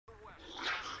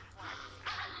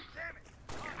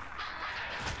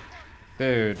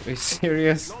Dude, are you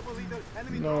serious?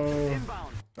 No.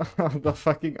 The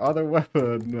fucking other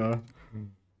weapon.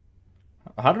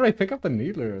 How did I pick up the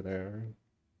needler there?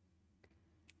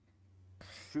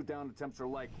 Shoot down attempts are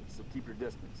likely, so keep your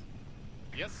distance.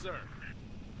 Yes, sir.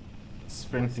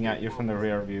 Sprinting at you from the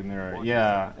rear view mirror.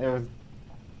 Yeah, it was.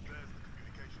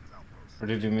 Or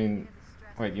did you mean?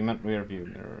 Wait, you meant rear view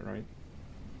mirror, right?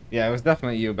 Yeah, it was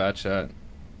definitely you, Batchat.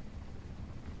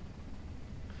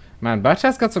 Man,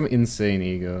 Batchat's got some insane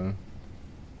ego.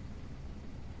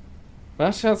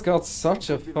 Batchat's got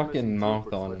such a fucking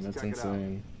mouth on him, it's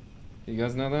insane. You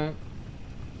guys know that?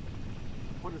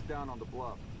 Put us down on the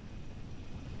bluff.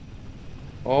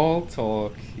 All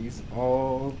talk. He's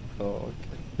all talk.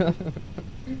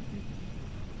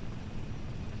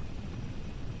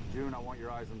 June, I want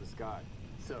your eyes on the sky.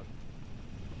 Sir.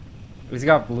 He's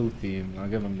got blue team. I'll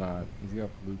give him that. He's got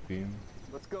blue team.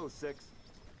 Let's go, 6.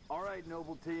 All right,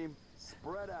 noble team.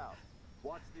 Spread out.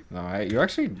 Watch the... No, you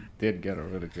actually did get a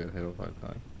really good hit of that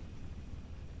time.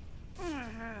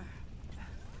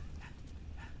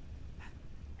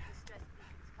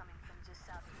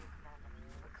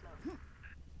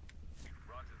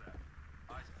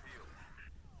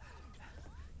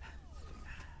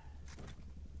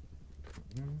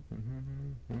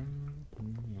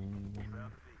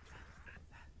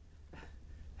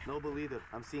 Noble leader,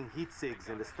 I'm seeing heat sigs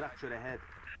in the structure ahead.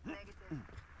 Negative, but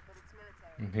it's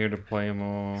military. I'm here to play them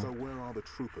all. So where are the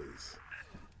troopers?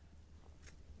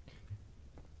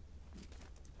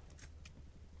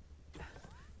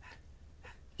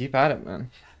 Keep at it, man.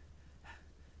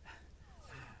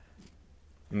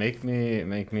 Make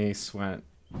me sweat.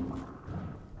 I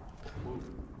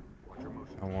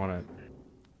want it.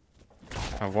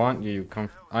 I want you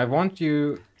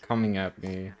coming at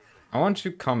me. I want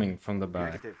you coming from the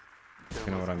back. You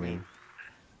know what I mean?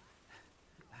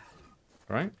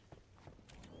 Right?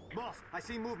 Boss, I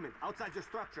see movement outside your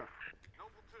structure.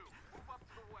 Noble 2, move up to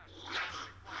the west.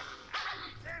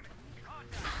 Damn it!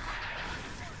 Contact!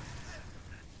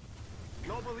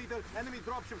 Noble leader, enemy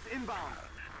dropships inbound.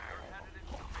 They're headed into the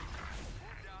base.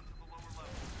 Move down to the lower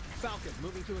level. Falcon,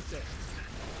 moving to assist.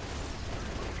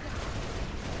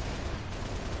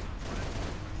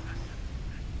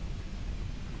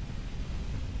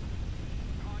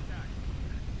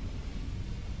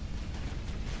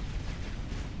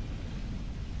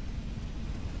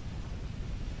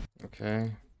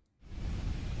 Okay.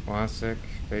 Classic.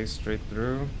 Face straight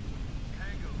through.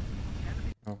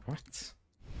 Oh, what?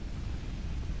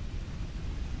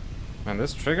 Man,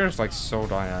 this trigger is like so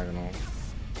diagonal.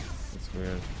 It's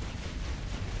weird.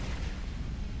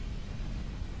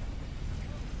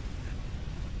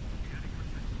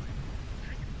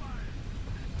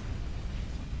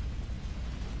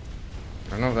 I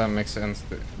don't know if that makes sense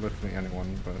to literally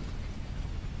anyone, but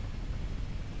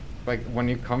like when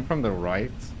you come from the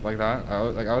right like that, I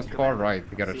was far right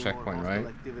to get a checkpoint, right?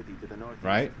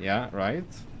 Right? Yeah, right.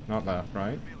 Not left,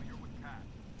 right?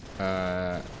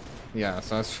 Yeah,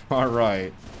 so that's far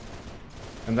right.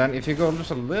 And then if you go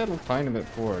just a little tiny bit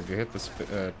forward, you hit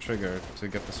the trigger to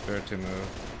get the spear to move.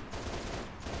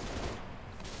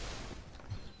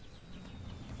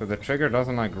 So the trigger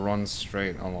doesn't like run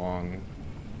straight along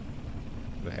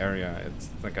the area, it's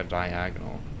like a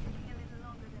diagonal.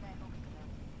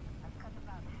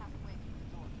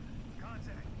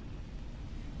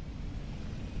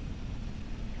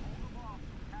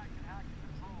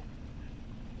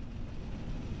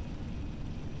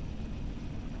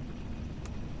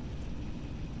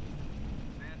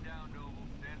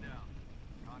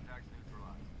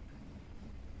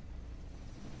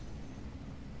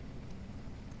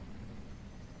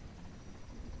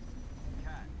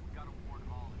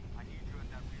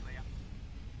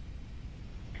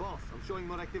 Boss, I'm showing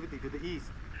more activity to the east.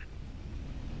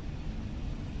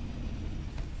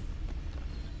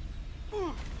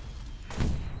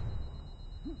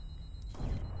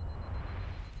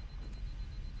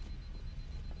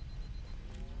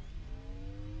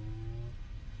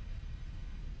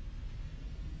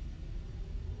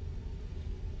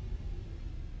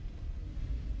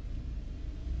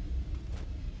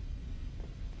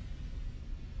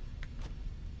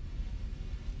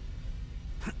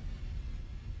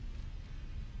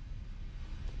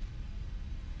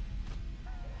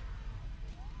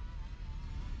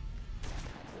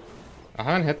 I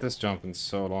haven't hit this jump in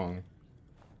so long.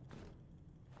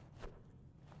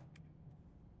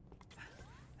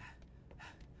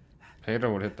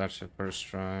 Pedro would hit that shit first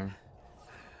try.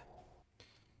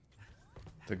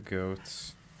 The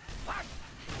goats.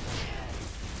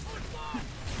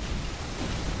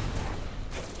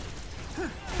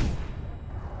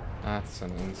 That's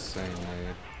an insane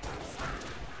raid.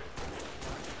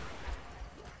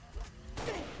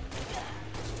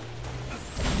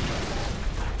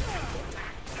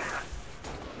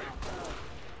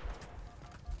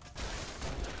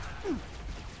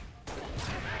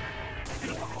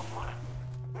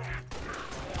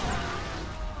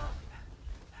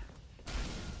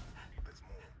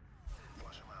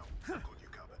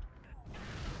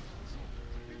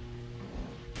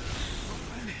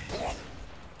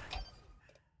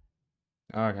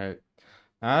 Okay,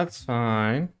 that's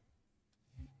fine.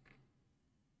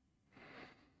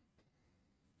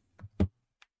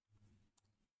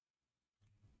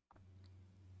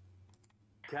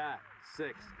 Cat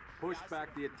 6, push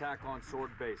back the attack on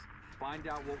Sword Base. Find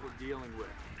out what we're dealing with.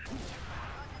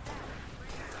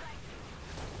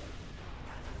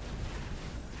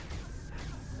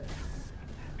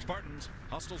 Spartans,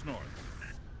 hostiles north.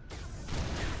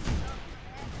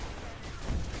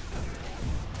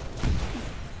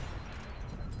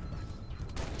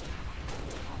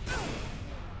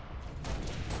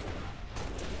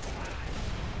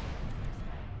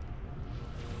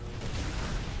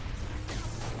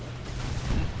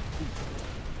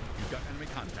 You've got enemy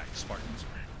contact, Spartans.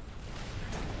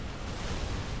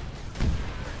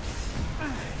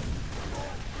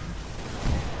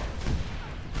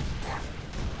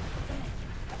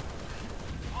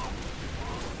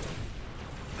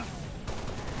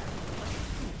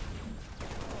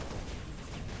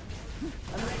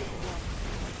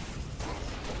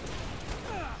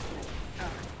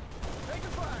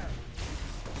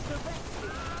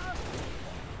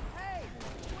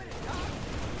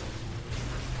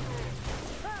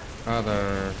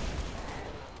 Other.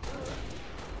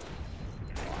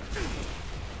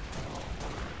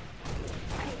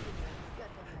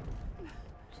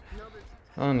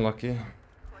 Unlucky.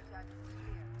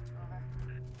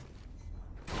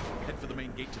 Head for the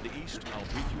main gate to the east. I'll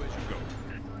brief you as you go.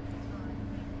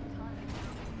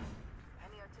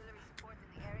 Any artillery support in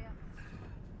the area?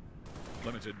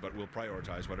 Limited, but we'll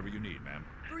prioritize whatever you need, ma'am.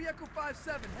 3 Echo 5-7,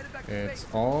 headed back to It's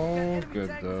base. all Got enemy good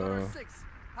tangles on our though. 6.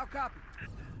 How copy?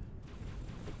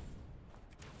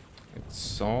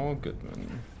 It's all good,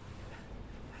 man.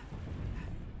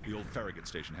 The old Farragut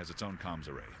station has its own comms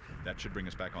array. That should bring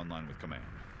us back online with command.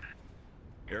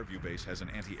 Airview Base has an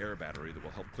anti-air battery that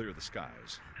will help clear the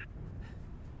skies.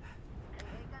 AA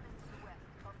gun into the west.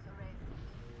 Comms array.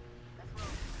 Let's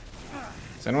roll.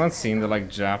 Has anyone seen the like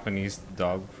Japanese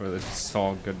dub for the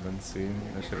Saul Goodman scene?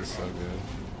 That shit is so good.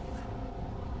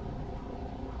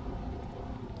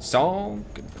 Saul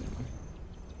Goodman.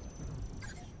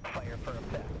 Fire for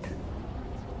effect.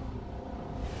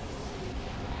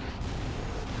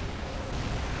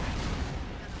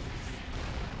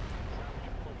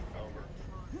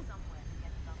 Somewhere to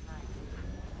get it online.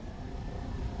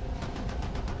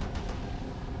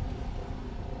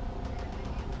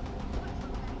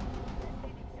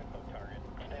 Info target.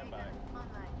 Stand by.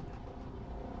 Online.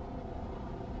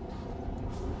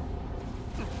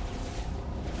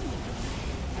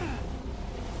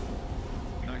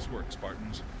 Nice work,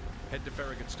 Spartans. Head to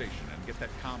Farragut Station and get that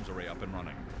comms array up and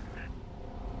running.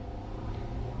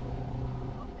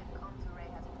 Hope that comms array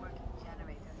has a working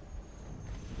generator.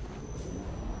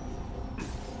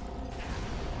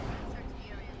 Search the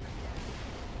area for generator.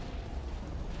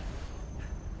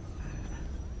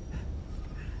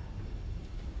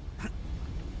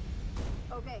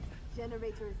 Okay,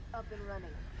 generator is up and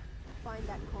running. Find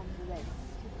that comms array.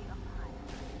 Should be up high.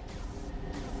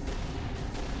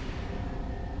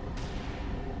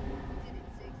 Did it,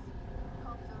 6.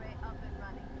 Comms array up and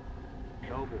running.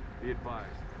 Noble, be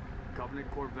advised.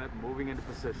 Covenant Corvette moving into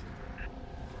position.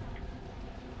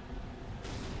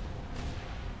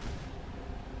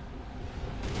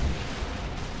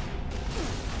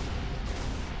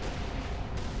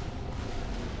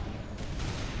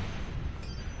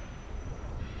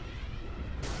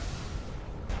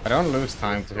 I don't lose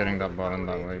time to hitting that button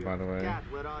that way, by the way, Cat,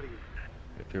 where are you?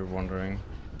 if you're wondering.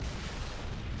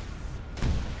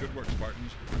 Good work,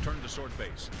 Spartans. Return to Sword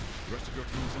Base. The rest of your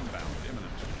team is inbound,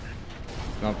 imminent.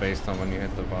 It's not based on when you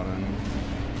hit the button.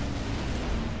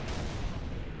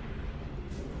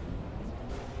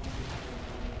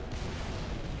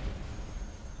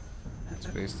 It's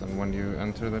based on when you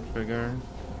enter the trigger.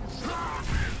 Wow.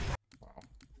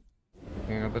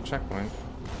 Looking at the checkpoint.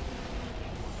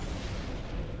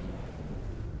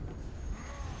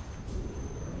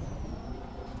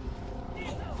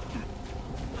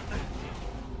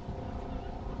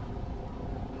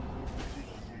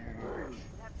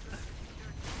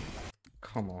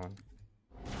 Come on.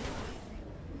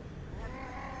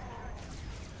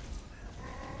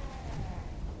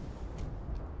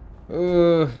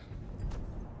 A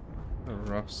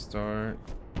rough start.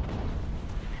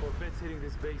 Corvette's hitting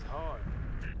this base hard.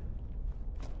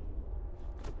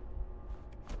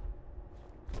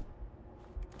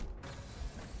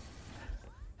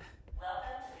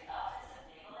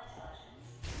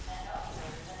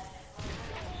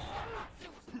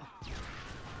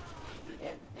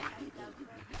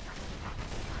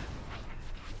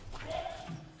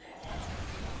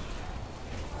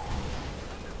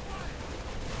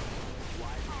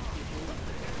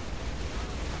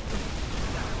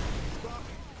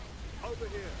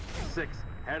 6,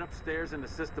 head upstairs and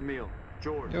assist Emil.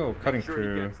 George, Yo, cutting make sure he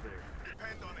through. gets there.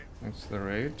 Depend on it. Thanks to the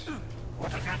raid.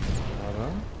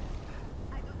 Voilà.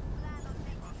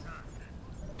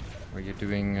 Are you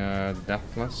doing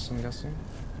deathless, I'm guessing?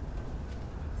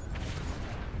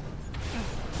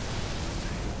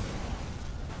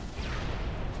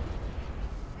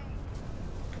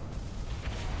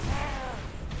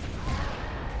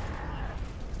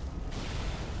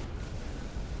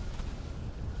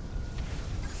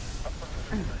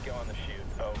 Go on the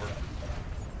shoot. Over.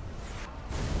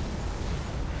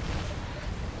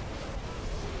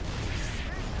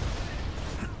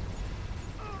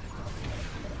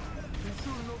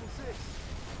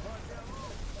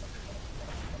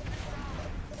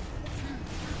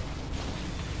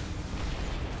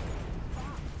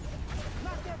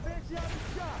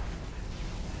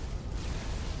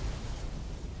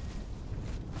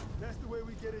 That's the way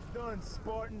we get it done,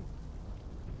 Spartan.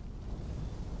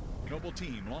 Noble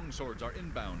team, longswords are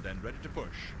inbound and ready to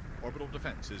push. Orbital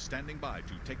defense is standing by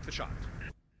to take the shot.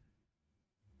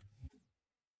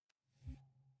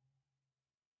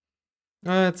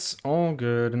 It's all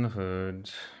good in the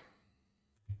hood.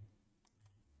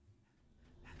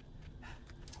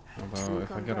 Although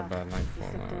if I get a bad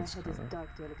nightfall now, it's Sector ahead is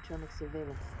dark to electronic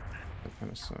surveillance. that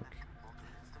kind of suck.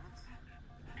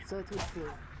 So it would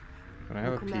seem. But I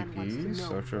have a Command wants to PP, so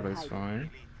know sure where that's hiding. fine.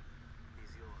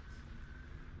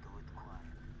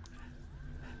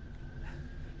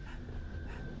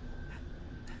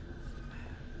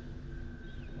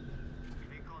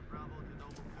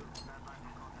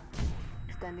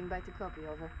 Standing by to copy,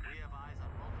 over. We have eyes on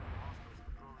multiple hostiles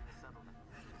patrolling the settlement.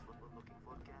 Is what we're looking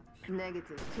for, Cat?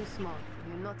 Negative. Too small.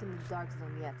 You're not in the dark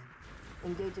zone yet.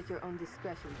 Engage at your own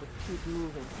discretion, but keep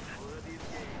moving. Already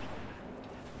engaged.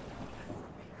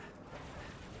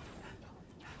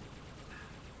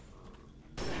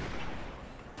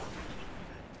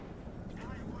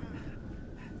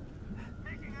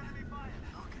 Taking enemy fire.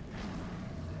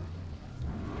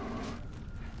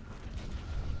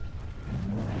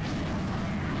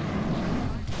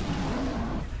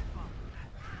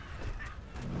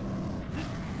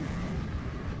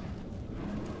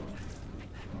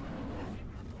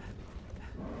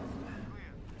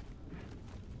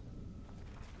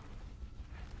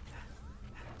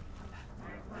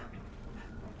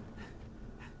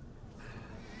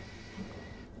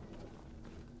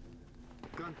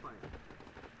 Gunfire.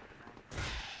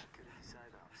 Security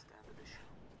side up. Standard issue.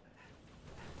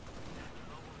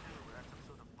 Noble 2, we're at some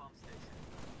sort of pump station.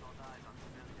 Not eyes on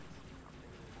civilians. I'm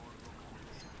thinking more local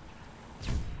militia.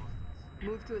 Hostiles.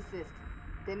 Move to assist.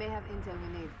 They may have intel we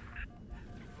need.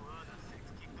 Order 6,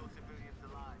 keep those civilians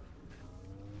alive.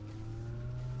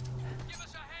 Give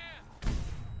us a hand.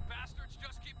 Bastards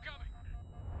just keep coming.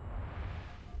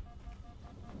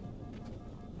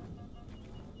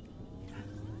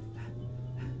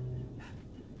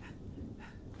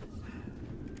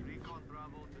 Recon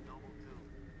Bravo to Noble 2.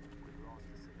 We've lost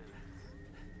the civilians.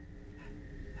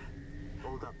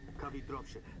 Hold up. Covey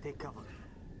dropship. Take cover.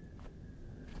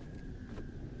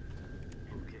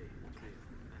 Okay, clear.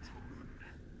 Let's move.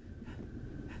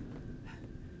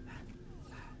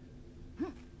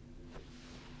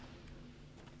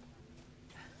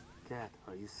 Cat,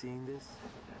 are you seeing this?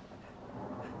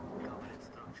 Covenant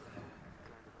structure.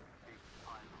 Kind of a big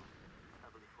pylon.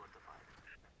 Heavily fortified.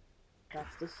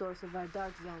 That's the source of our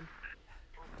dark zone.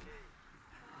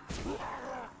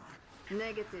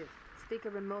 Negative. Stick a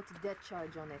remote death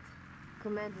charge on it.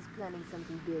 Command is planning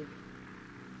something big.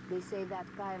 They say that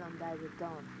pylon dies at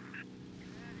dawn.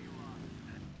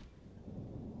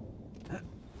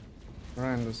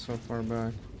 Ryan is so far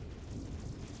back.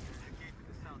 Gate to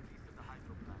the southeast of the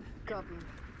hydro plant. Copy.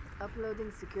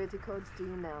 Uploading security codes to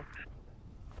you now.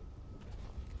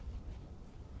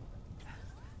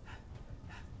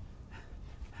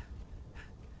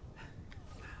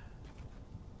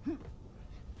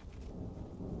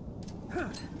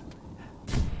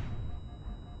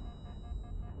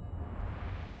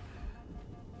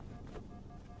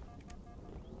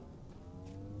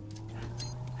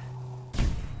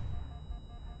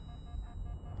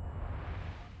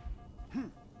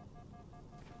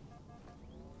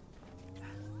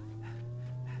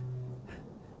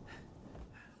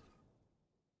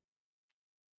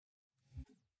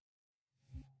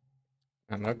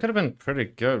 And that could have been pretty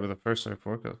good with the first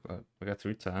report. We got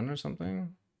 310 or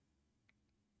something.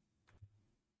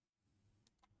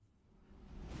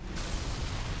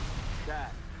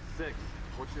 Cat, 6,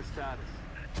 what's your status?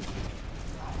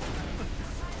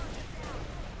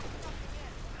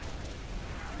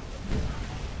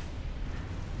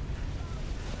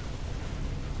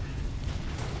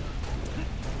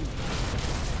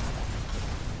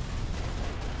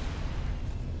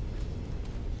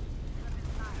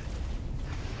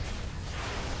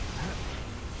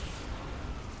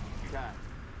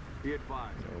 Be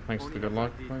advised. So thanks to Oni the has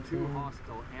luck, ID'd my 2 friend.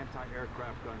 hostile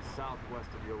anti-aircraft guns southwest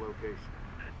of your location.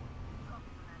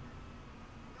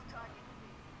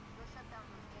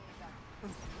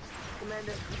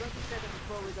 Commander, we're going to set up a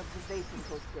forward observation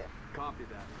post there. Copy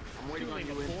that. I'm waiting on Tooling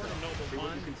you aboard intel. a Noble See what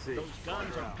One. you can see. Those guns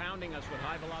Roger are out. pounding us with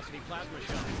high-velocity plasma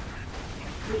shells.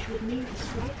 Which would mean a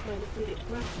strike by the frigate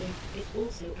grappling is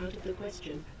also out of the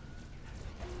question.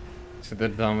 It's the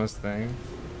dumbest thing.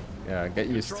 Yeah, get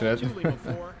used to Control it. to Lima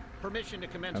 4. Permission to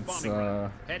commence That's bombing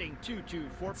run. Heading that's Halo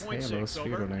 224.6 over.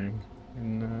 speedrunning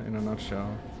in a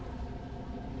nutshell.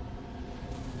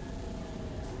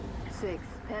 6.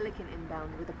 Pelican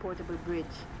inbound with a portable bridge.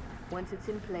 Once it's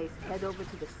in place, head over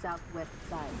to the southwest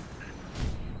side.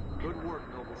 Good work,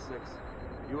 Noble 6.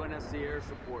 UNSC air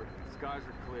support. Skies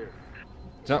are clear.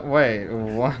 Wait,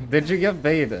 what? Did you get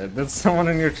baited? Did someone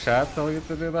in your chat tell you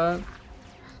to do that?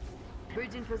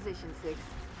 Bridge in position, 6.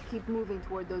 Keep moving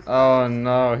toward those. Oh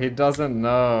no, he doesn't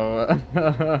know.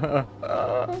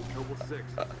 Noble 6.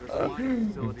 There's a mining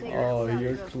facility near Oh, you.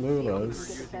 you're They're clueless.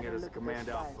 using it as a command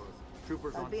outpost.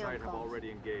 Troopers on site have already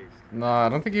engaged. No, I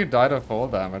don't think you died of fall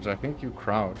damage. I think you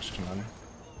crouched, man.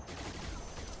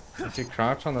 If you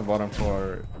crouch on the bottom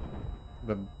floor,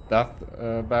 the death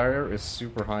barrier is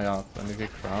super high up, and if you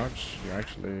crouch, you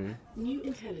actually New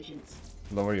intelligence.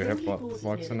 lower your Friendly hit forces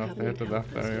box near the enough to hit the Covenant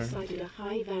death outpost barrier. have sighted a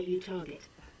high-value target.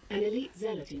 An elite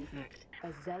zealot, in fact.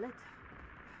 A zealot?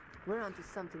 We're onto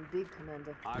something big,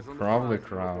 Commander. Eyes on the Probably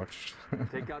prize, Noble. crouched.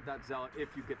 Take out that zealot if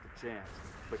you get the chance,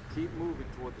 but keep moving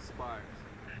toward the spires.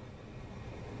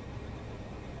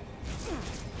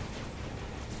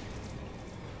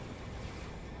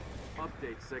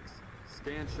 Update 6.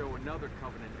 Scans show another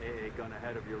Covenant AA gun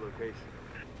ahead of your location.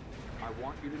 I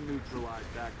want you to neutralize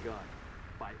that gun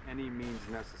by any means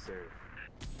necessary.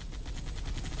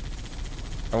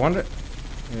 I wonder.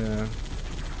 Yeah.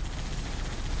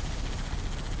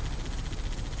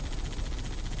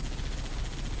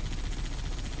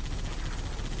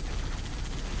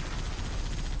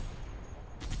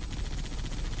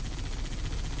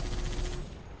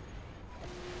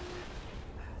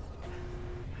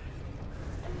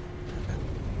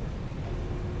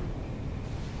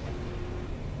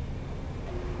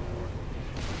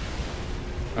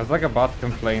 I was like about to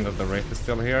complain that the wraith is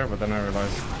still here, but then I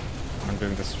realized I'm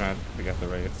doing the strat to get the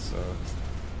wraith, so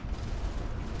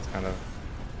it's kind of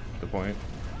the point.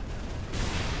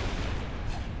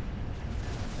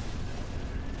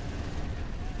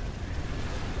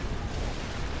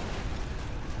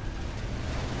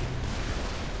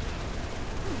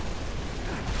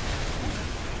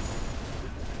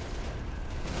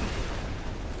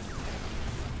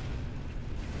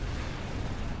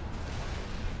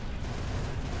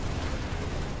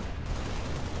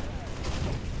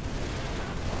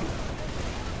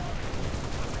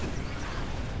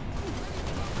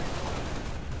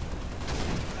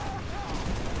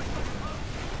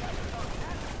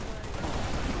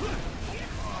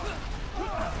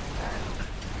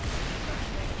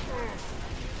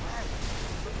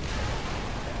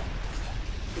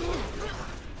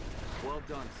 Well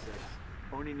done, 6.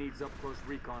 Oni needs up-close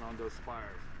recon on those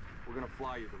spires. We're gonna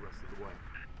fly you the rest of the way.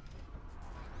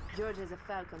 George has a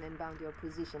Falcon inbound your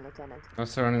position, Lieutenant. I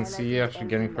was running CE after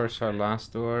getting first shot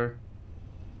last door.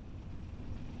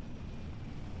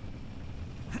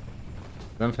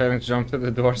 Then failing to jump to the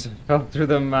doors and fell through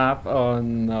the map. Oh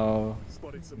no.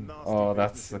 Oh,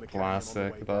 that's a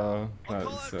classic though.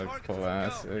 That's a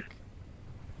classic.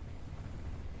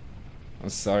 I'm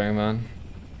sorry, man.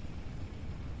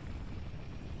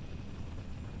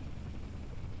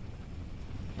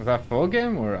 Was that full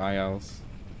game or ILs?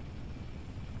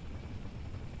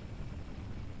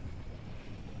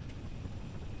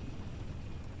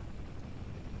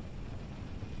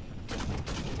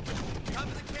 Top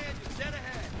of the canyon, dead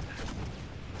ahead.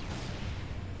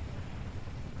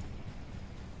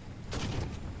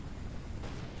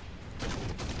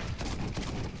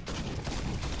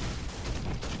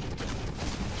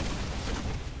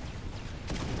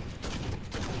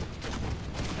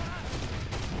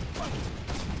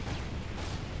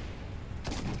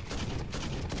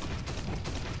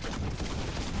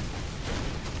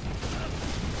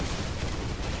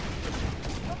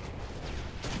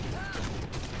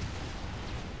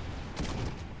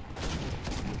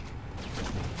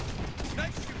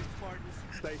 Nice shooting, Spartans.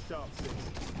 Stay sharp, 6.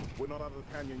 We're not out of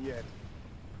the canyon yet.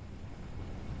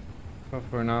 But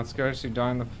for now, scarcely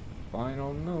die in the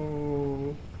final.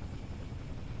 No.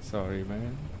 Sorry,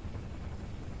 man.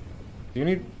 Do you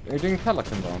need? Are you doing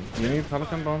Pelican Bomb? Do you need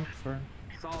Pelican Bomb for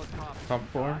Solid copy. top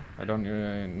 4? I don't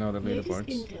know the Latest leaderboards.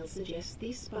 intel suggests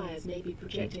these spires may be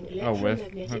projecting Oh, with?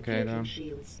 electromagnetic Okay, looking then.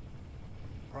 shields.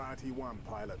 Priority 1,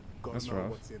 pilot. Gotta That's know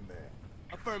rough. what's in there.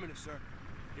 Affirmative, sir.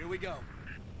 Here we go.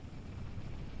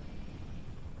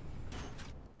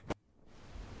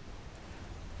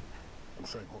 I'm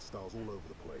showing hostiles all over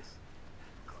the place.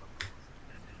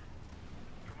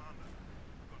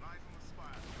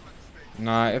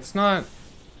 Nah, it's not.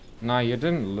 Nah, you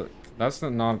didn't look. That's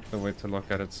not the way to look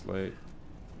at it, Slate.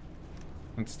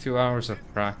 It's 2 hours of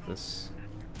practice.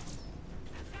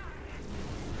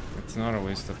 It's not a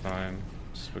waste of time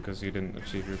just because you didn't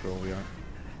achieve your goal yet.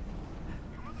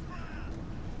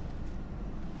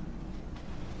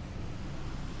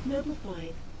 Noble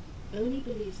 5 only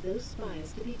believes those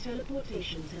spires to be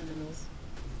teleportation terminals.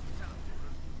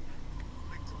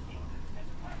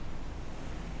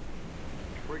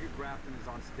 Frigate Grafton is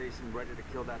on station ready to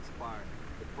kill that spire.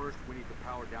 But first, we need to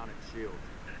power down its shield.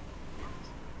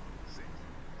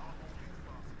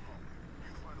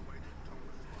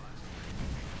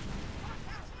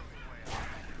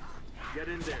 Get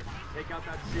in there. Take out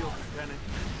that shield, Lieutenant.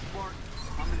 Spartan,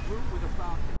 I'm en route with a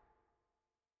Falcon.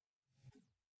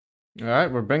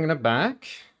 Alright, we're bringing it back.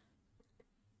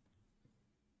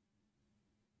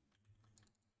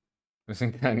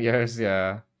 Missing 10 years,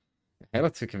 yeah. Halo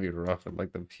 2 can be rough with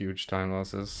like the huge time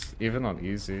losses, even on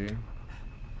easy.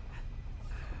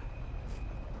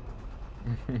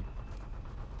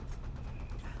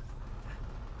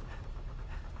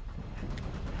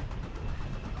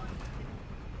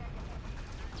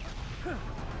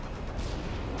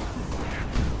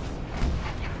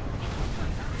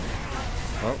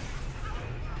 Oh.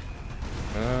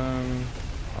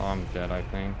 Oh, I'm dead, I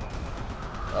think.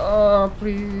 Oh,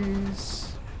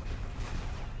 please.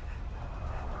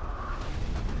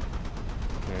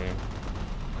 Okay.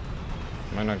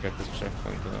 Might not get this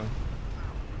checkpoint though.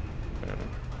 Barely.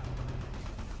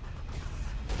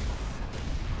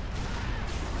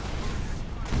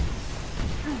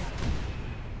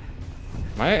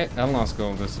 My Elnos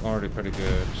gold is already pretty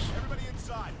good. Everybody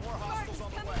inside. More hostiles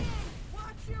on the way.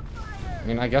 Watch your fire. I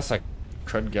mean, I guess I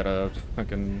could get a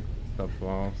fucking top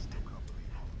 12.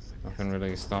 Nothing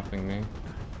really stopping me.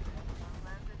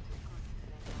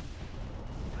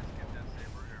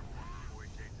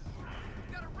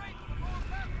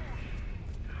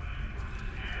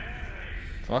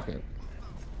 Fuck it.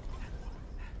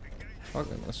 Fuck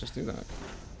it, let's just do that.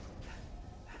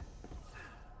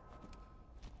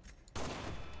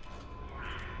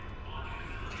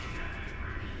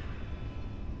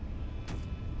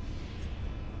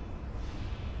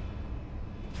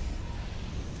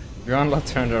 Gauntlet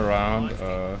turned around.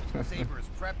 Saber is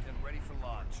prepped and ready for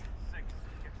launch. 6,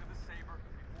 get to the Saber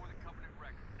before the Covenant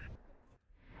record.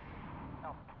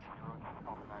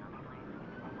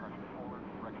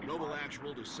 Noble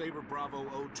Actual to Saber Bravo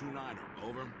 029.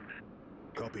 Over.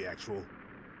 Copy, actual.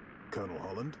 Colonel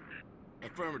Holland?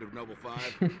 Affirmative, Noble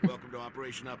 5. Welcome to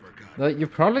Operation Uppercut. Like, you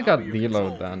probably got I'll be your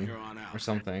deload control from then, here on out. or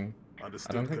something.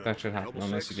 Understood, I don't think that should Noble happen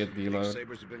unless you 6, get these deload.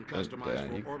 sabers have been But customized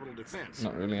for you, orbital defense.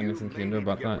 not really You anything you may can do need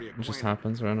to about get that. It just reacquainted.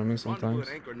 happens randomly Rendezvous sometimes.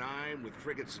 at Anchor 9 with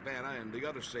Frigate Savannah and the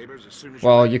other sabers as soon as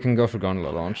Well, you're you can go for gondola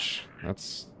launch.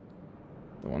 That's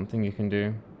the one thing you can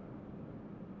do.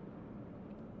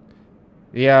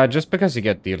 Yeah, just because you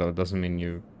get deload doesn't mean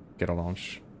you get a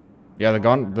launch. Yeah,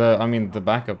 the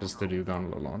backup is to do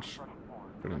gondola launch,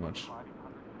 pretty much.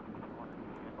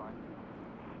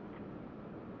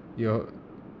 You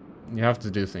have to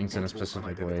do things in a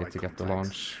specific way to get the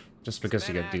launch. Just because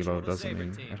you get deload doesn't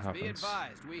mean it Be happens.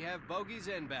 advised, we have bogies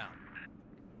inbound.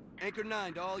 Anchor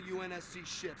 9 to all UNSC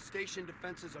ships. Station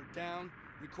defenses are down.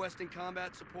 Requesting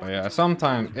combat support. But yeah, until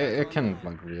sometimes back it can online.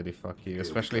 like really fuck you,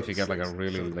 especially if you get like a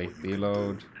really late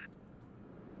deload.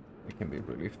 It can be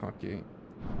really fucky,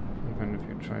 even if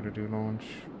you try to do launch.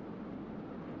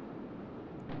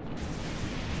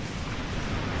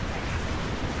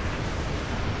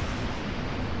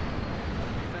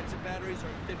 Defensive batteries are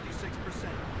at 56%.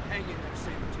 Hang in there,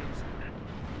 Saber teams.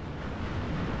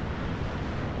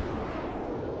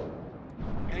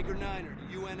 Anchor 9er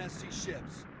to UNSC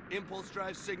ships. Impulse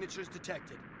drive signatures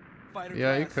detected. Fighter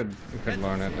Yeah, you class. could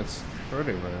learn it. It's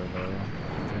pretty rare though.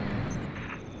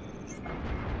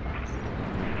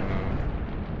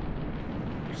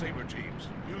 Saber teams,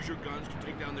 use your guns to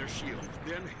take down their shields,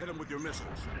 then hit them with your missiles.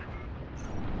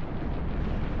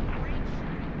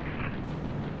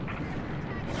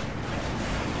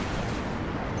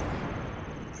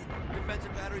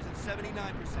 Defensive batteries at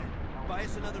 79%. Buy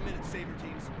us another minute, Saber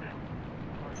teams.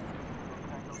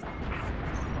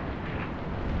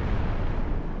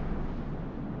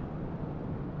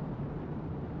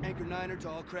 Anchor 9er to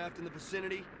all craft in the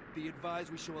vicinity. Be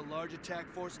advised we show a large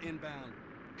attack force inbound.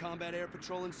 Combat Air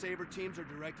Patrol and Saber teams are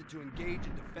directed to engage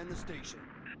and defend the station.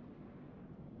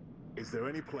 Is there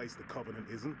any place the Covenant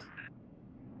isn't?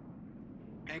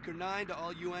 Anchor 9 to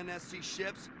all UNSC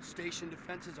ships. Station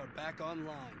defenses are back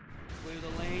online. Clear the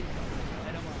lane.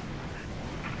 Head 'em on.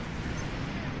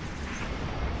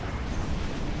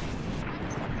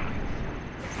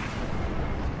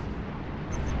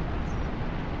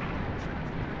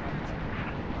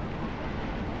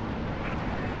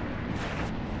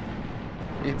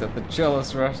 Eat at the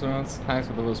chillest restaurants, hangs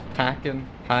with those packing,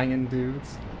 hanging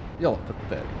dudes. You're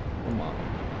pathetic. Come on.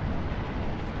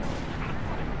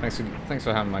 Thanks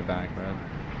for having my back, Red.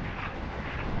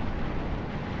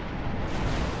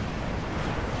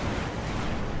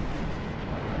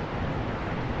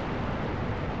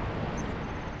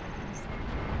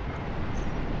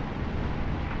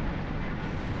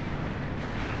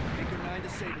 Anchor 9 to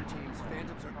Saber teams.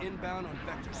 Phantoms are inbound on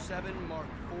Vector 7, Mark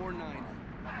 49er.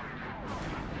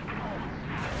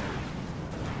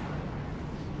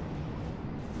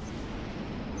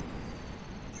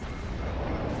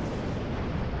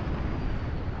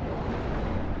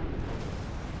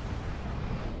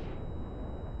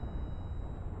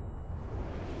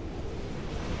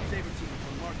 Saber teams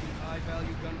are marking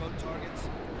high-value gunboat targets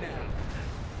now.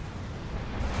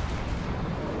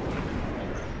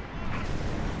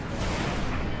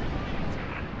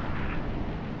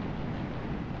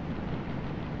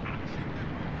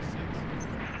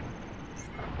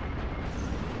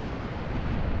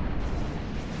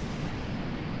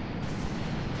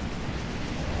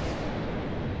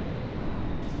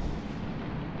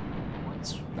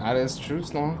 That is true,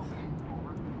 Sloth.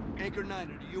 Anchor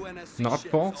 9er to UNSC Not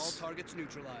ships. false. All targets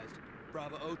neutralized.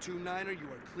 Bravo 029er, you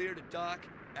are clear to dock.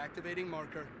 Activating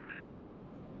marker.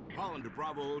 Holland to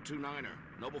Bravo 029er.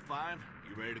 Noble 5,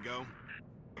 you ready to go?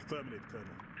 Affirmative, Colonel.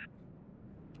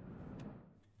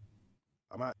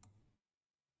 I'm at.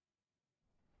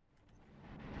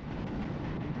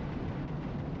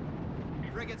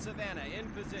 Frigate Savannah in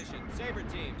position. Saber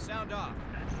team, sound off.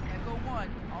 Echo 1,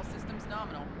 all systems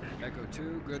nominal. Echo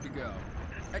 2, good to go.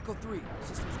 Echo 3,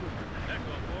 systems good.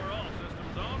 Echo 4, all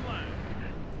systems online.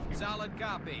 Solid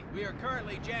copy. We are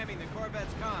currently jamming the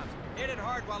Corvette's comms. Hit it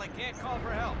hard while it can't call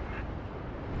for help.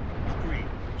 Agreed.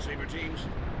 Saber teams,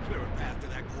 clear a path to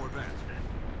that Corvette.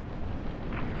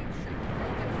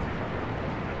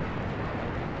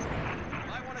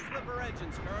 Might want to clip her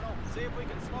engines, Colonel. See if we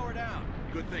can slow her down.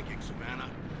 Good thinking, Savannah.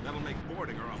 That'll make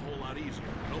boarding her a whole lot easier.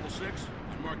 Noble 6,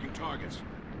 I'm marking targets.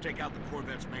 Take out the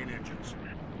Corvette's main engines.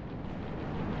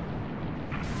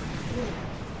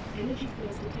 Energy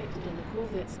flows detected in the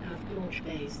Corvette's aft launch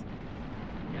bays.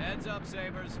 Heads up,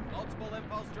 Sabers. Multiple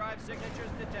impulse drive signatures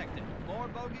detected. More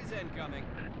bogies incoming.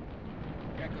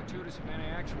 Echo 2 to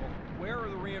Savannah Actual. Where are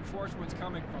the reinforcements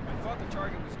coming from? I thought the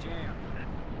target was jammed.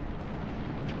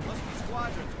 Must be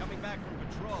squadrons coming back from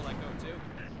patrol, Echo 2.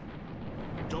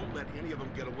 Don't let any of them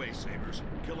get away, Sabers.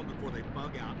 Kill them before they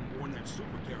bug out and warn that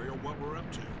super carrier what we're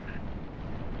up to.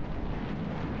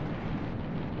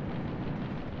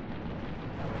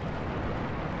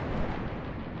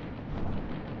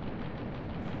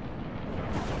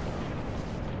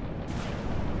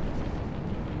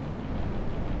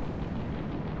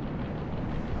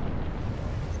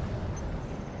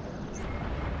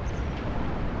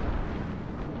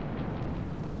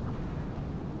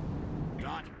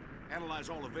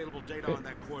 All available data on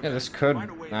that Corvette. Yeah, this could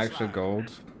actually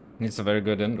gold. Needs a very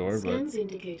good indoor, Scans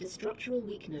indicate a structural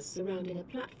weakness surrounding a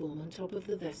platform on top of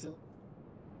the vessel.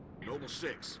 Noble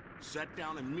 6, set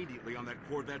down immediately on that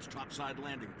Corvette's topside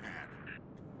landing pad.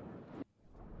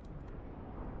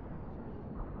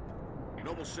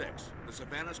 Noble 6, the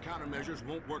Savannah's countermeasures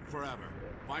won't work forever.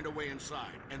 Find a way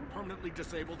inside and permanently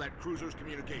disable that cruiser's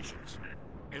communications.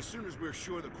 As soon as we're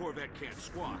sure the Corvette can't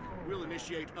squawk, we'll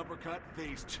initiate Uppercut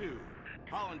Phase 2.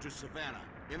 Holland to Savannah.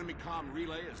 Enemy comm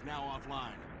relay is now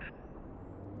offline.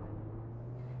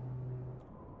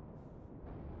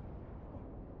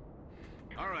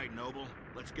 All right, Noble.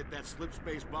 Let's get that slip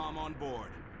space bomb on board.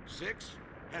 6,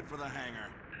 head for the hangar.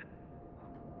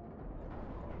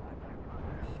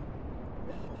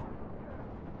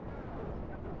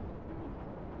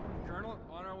 Colonel,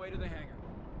 on our way to the hangar.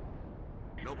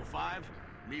 Noble 5,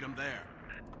 meet him there.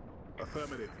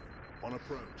 Affirmative. On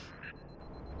approach.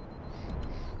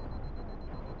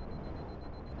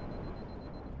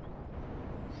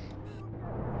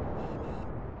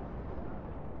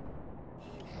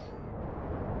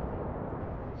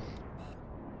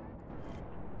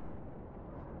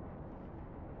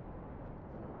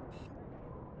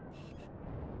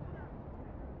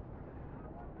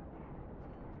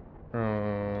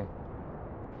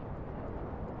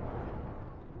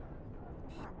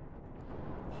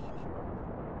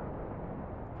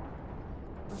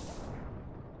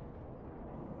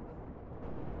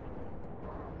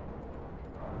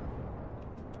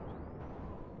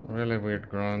 Really weird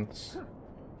grunts.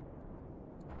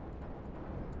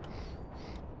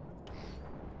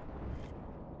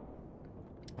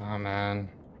 Oh man.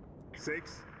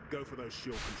 6, go for those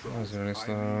shield That was controls. really I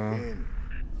slow. need in.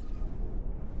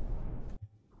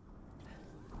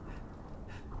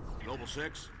 Noble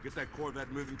 6, get that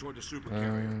Corvette moving toward the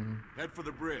supercarrier. Head for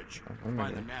the bridge.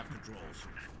 Find the nav controls.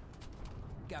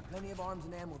 Got plenty of arms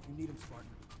and ammo if you need them, Spartan.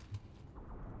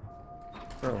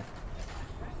 Bro.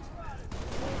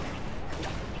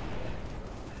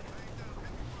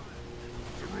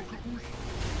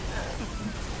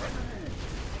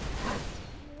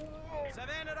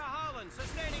 Savannah to Holland,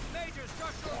 sustaining major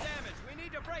structural damage. We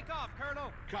need to break off,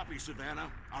 Colonel. Copy,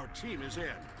 Savannah. Our team is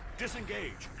in.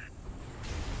 Disengage.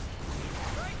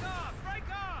 Break off! Break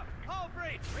off! Hull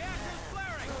breach! Reactor's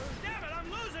flaring! Damn it, I'm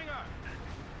losing her!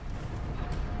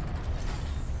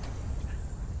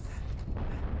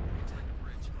 Looks like a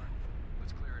bridge, but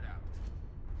let's clear it out.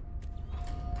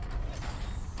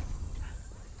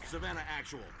 Savannah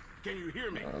Actual. Can you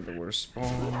hear me? The worst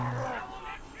spawn.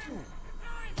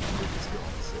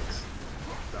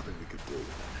 Nothing we could do.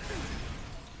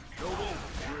 Noble,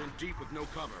 you're in deep with no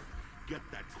cover. Get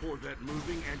that Corvette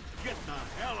moving and get the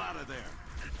hell out of there.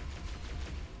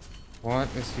 What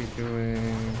is he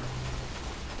doing?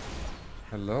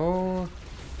 Hello?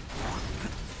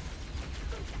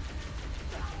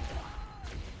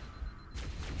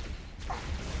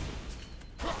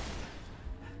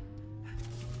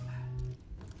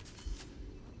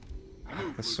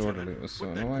 The sword elite was so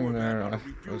annoying there. I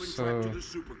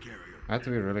had to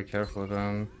be really careful with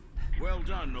them. Well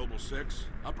done, Noble 6.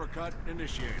 Uppercut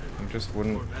initiated. It just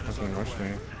wouldn't fucking rush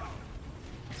me.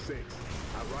 6,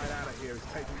 our ride out of here is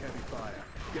taking heavy fire.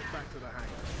 Get back to the hangar.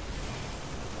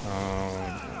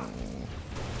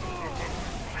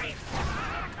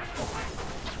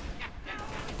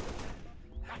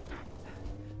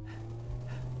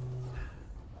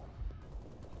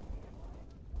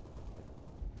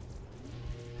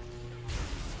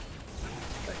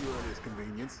 At your earliest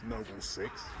convenience, Noble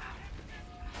 6.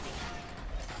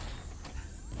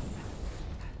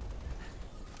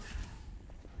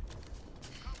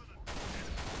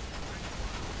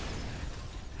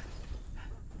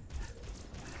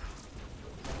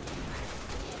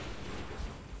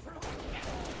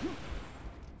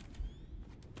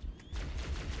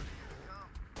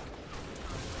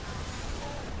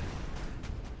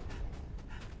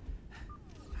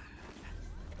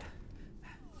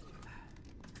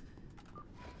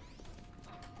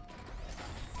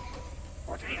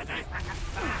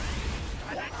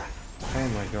 Oh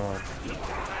my god.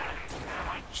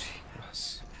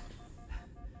 Jesus.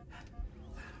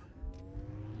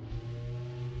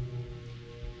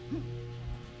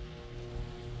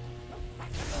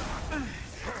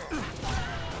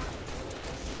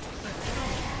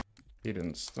 He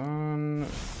didn't stun.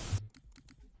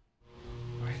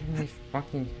 Why didn't he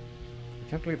fucking... I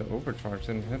can't believe the overcharge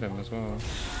didn't hit him as well.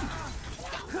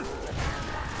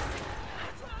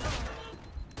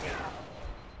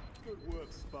 Good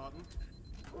work, Spartan.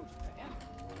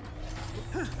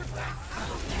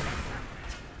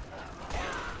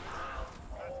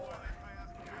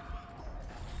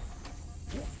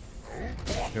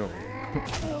 Yo,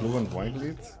 blue and white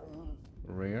leads?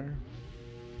 Rare?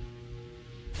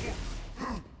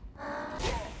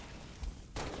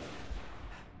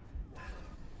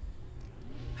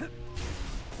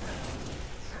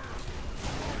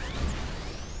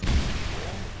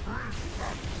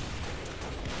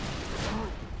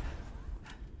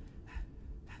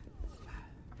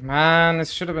 Man,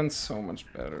 this should have been so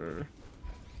much better.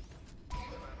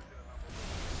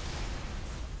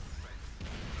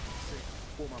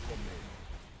 Form up on me.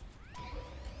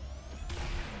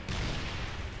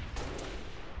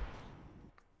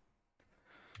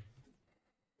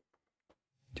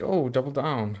 Yo, double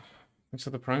down. Thanks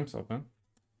for the prime sub, man.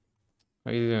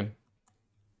 How you doing?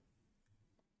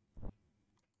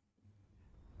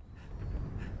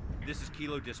 This is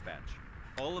Kilo Dispatch.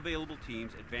 All available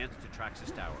teams advance to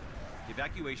Traxxas Tower. The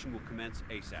evacuation will commence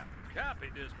ASAP. Copy,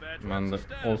 dispatch. Man, the What's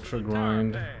status ultra of the tower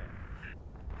grind. pad?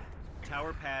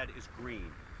 Tower pad is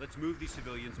green. Let's move these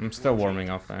civilians. I'm before still warming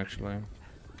changes. up, actually.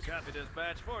 Copy,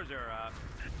 dispatch. 4-0 out.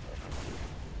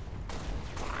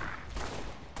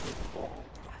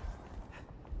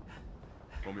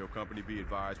 Romeo Company, be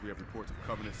advised, we have reports of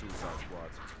Covenant suicide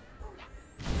squads.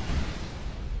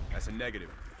 That's a negative.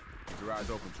 Keep your eyes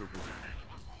open, troopers.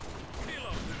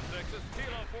 Kilo 2-6,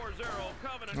 Kilo 40,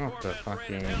 Covenant Not the Corvette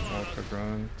fucking raining hell on us. ultra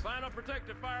grunt. Final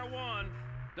protective fire 1.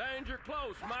 Danger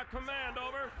close, my command,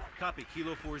 over. Copy,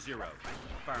 Kilo 40.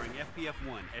 Firing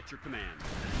FPF-1 at your command.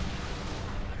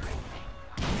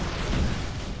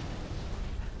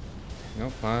 No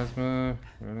plasma,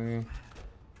 really?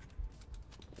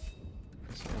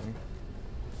 Sorry.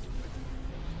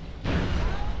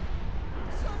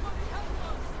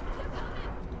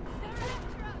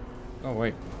 Oh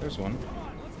wait, there's one.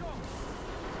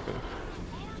 Good.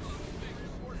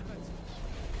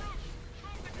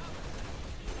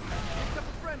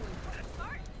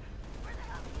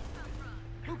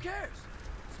 Who cares?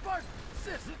 Spartan,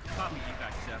 assist! Copy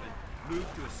evac 7. Move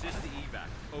to assist the evac.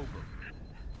 Over.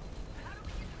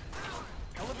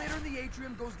 Elevator in the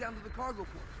atrium goes down to the cargo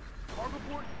port. Cargo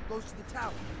port goes to the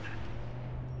tower.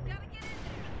 Gotta get in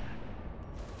there.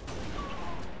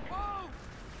 Whoa!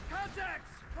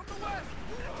 Contacts! From the west!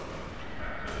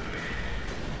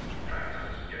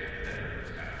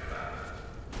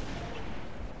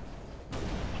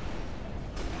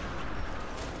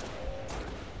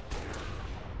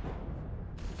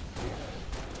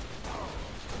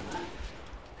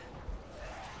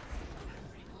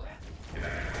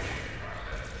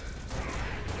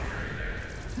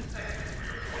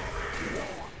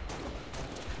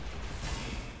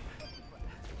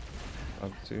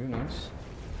 Up two, nice.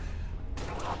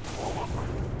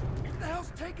 What the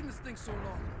hell's taking this thing so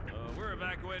long? We're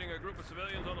evacuating a group of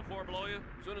civilians on the floor below you.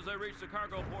 As soon as they reach the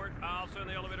cargo port, I'll send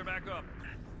the elevator back up.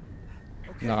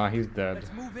 Okay. Nah, he's dead.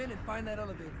 Let's move in and find that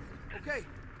elevator. Okay,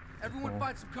 everyone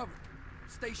find some cover.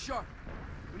 Stay sharp.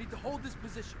 We need to hold this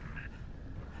position.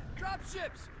 Drop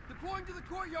ships! Deploying to the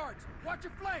courtyards! Watch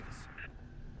your flanks!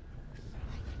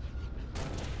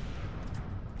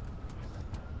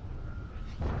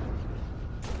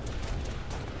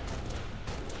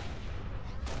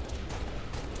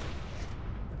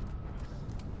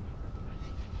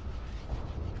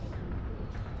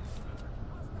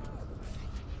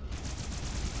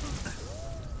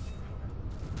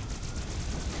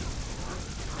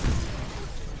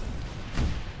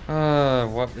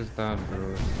 What is that, bro?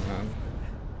 Man?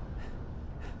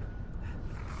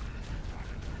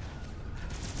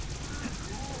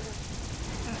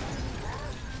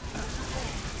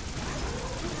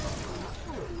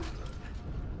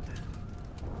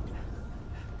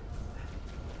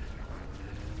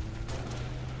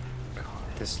 God,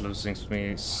 this losing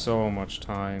me so much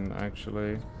time,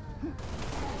 actually.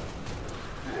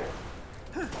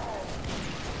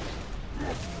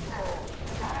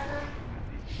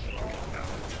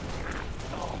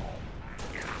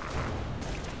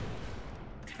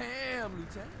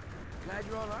 Glad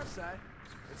you're on our side.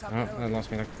 Oh, that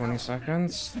lost me like 20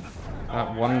 seconds.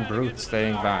 That one brute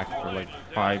staying back for like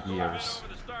 5 years.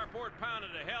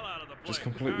 Just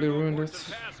completely ruined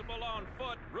it.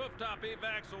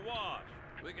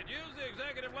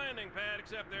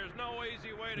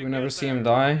 We never see him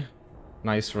die.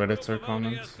 Nice Redditor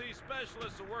comment.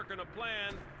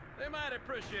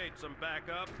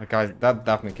 That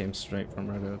definitely came straight from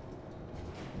Reddit.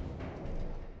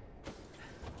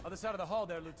 Other side of the hall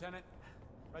there, Lieutenant.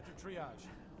 Right through triage.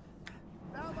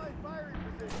 Now my firing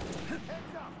position.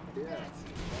 Heads up. Yes.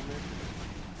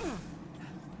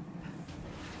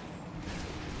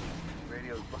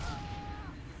 Radio's behind.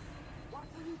 Watch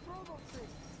where you throw those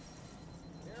things.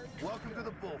 Welcome to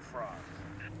the bullfrog.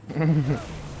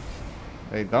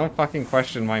 Hey, don't fucking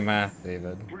question my math,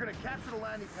 David. We're gonna capture the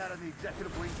landing pad on the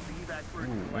executive wing to the evac for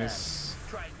Ooh, nice.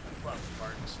 Try and keep up,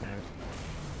 Spartan.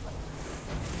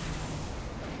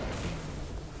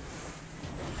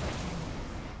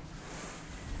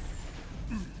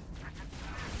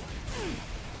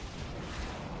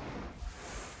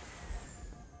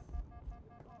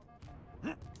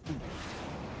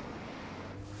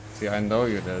 See, I know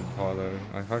you did, Father.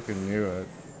 I fucking knew it.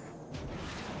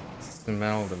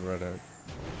 Smell the Reddit.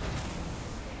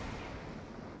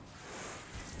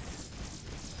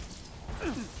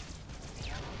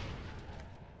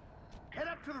 Head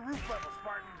up to the roof level,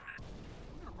 Spartan.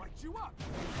 I'm gonna write you up.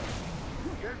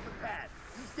 There's the pad.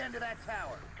 East end of that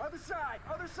tower. Other side!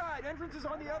 Other side! Entrance is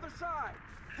on the other side!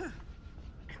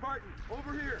 Spartan,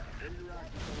 over here!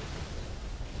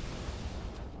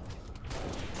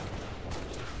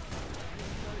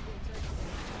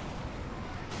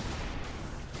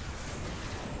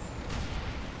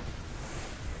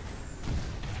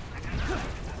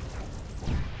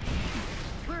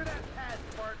 Clear that pad,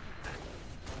 Spartan.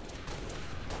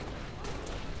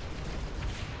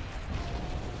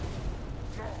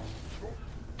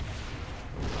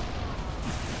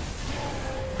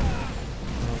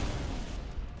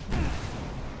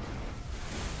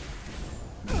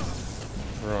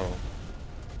 Bro.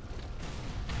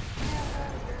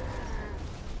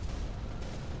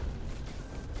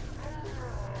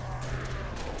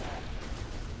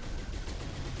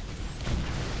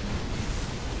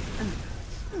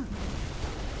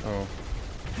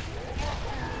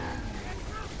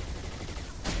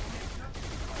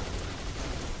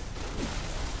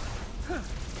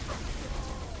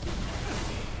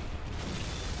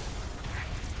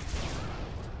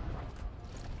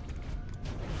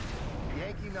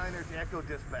 Niner to Echo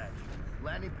Dispatch.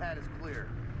 Landing pad is clear.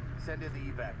 Send in the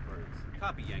evac birds.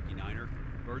 Copy, Yankee Niner.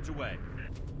 Birds away.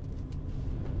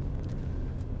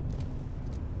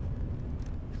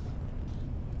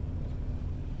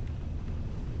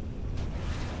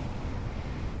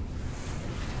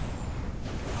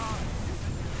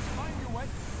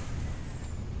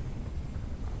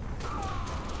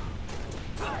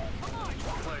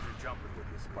 Pleasure jumping with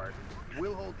you, Spartan.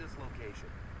 We'll hold this location.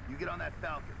 You get on that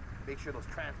Falcon. Make sure those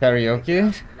transports...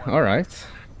 Karaoke? Alright.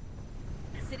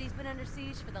 The city's been under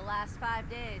siege for the last 5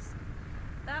 days.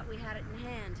 Thought we had it in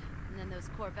hand, and then those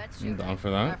corvettes I'm showed down up.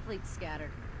 for that. Our fleet's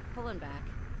scattered, pulling back.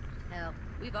 Hell,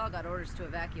 we've all got orders to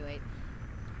evacuate.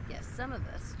 Guess some of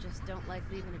us just don't like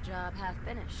leaving a job half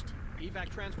finished. Evac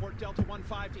transport Delta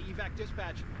 1-5 to Evac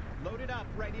dispatch. Loaded up,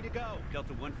 ready to go.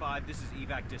 Delta 1-5, this is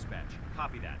Evac dispatch.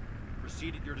 Copy that.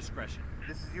 Proceed at your discretion.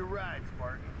 This is your ride,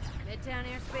 Spartan. Midtown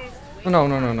airspace. No,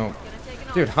 no, no, no.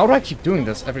 Dude, how do I keep doing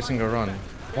this every single run?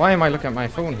 Why am I looking at my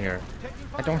phone here?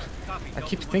 I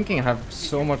keep thinking I have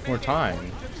so much more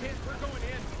time.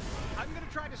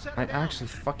 I actually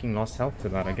fucking lost health to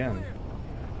that again.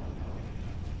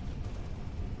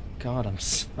 God, I'm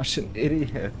such an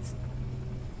idiot.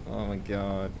 Oh my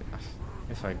god.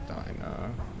 If I die now,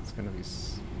 it's gonna be...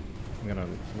 I'm gonna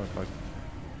look like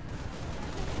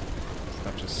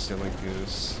such a silly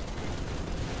goose.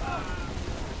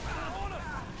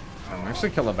 I'm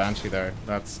actually kill a Banshee there.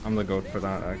 I'm the goat for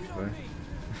that, actually.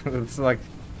 It's like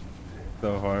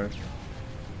so hard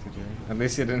to do. At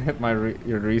least you didn't hit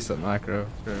your reset macro.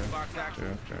 True.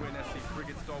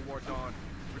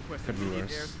 Could be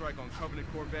worse. Airstrike on Covenant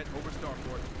Corvette over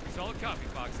Starport. Solid copy,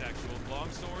 Fox Actual. Long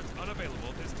swords unavailable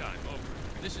at this time. Over.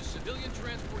 This is civilian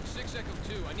transport 6 Echo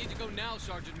 2. I need to go now,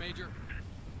 Sergeant Major.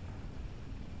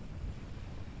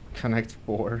 Connect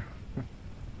 4.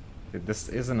 Dude, this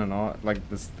isn't an like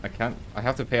this. I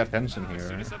have to pay attention here. As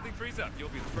soon as something frees up, you'll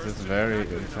be the first. This is very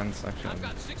intense section.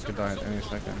 Could die at any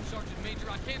second. Sergeant Major,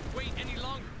 I can't wait any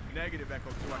longer. Negative, Echo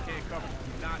 2. I can't cover.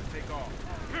 Do not take off.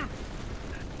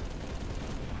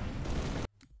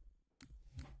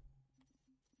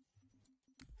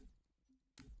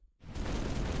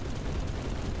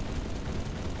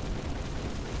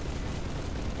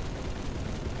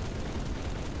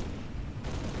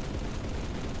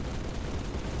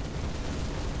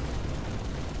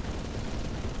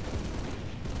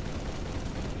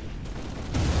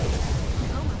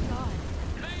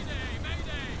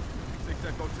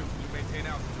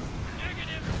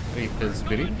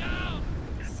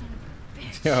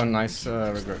 Yo, nice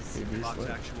regret babies. Fox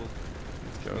Actual.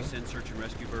 Let's go. We send search and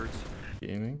rescue birds.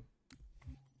 Gaming.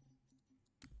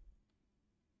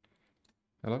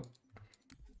 Hello.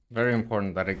 Very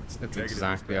important that it's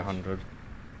exactly 100.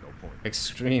 No point.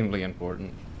 Extremely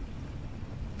important.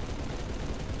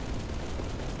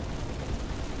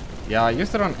 Yeah, I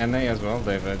used it on NA as well,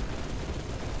 David,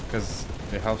 because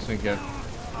it helps me get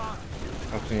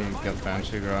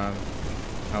Banshee grab.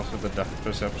 Helps with the depth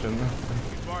perception.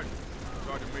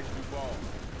 Sergeant Major Duval.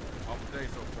 Awful day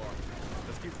so far.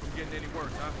 Let's keep it from getting any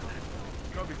worse, huh?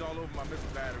 Cubby's all over my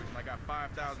missile batteries, and I got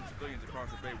 5,000 civilians across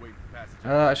the bay waiting for passage.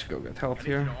 I should go get help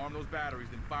here. I need you to arm those batteries,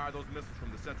 then fire those missiles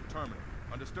from the central terminal.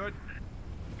 Understood?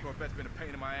 The Corvette's been a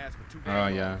pain in my ass for 2 days. Oh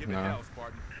yeah, Give it no. hell,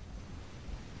 Spartan.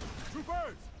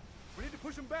 Troopers! We need to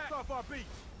push them back off our beach.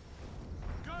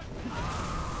 Good.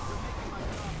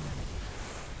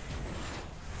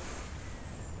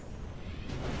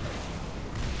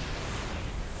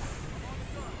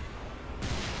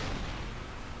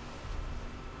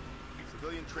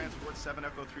 Civilian transport 7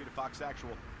 Echo 3 to Fox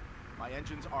Actual. My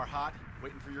engines are hot,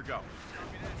 waiting for your go.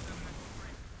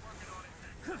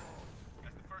 That's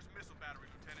the first missile battery,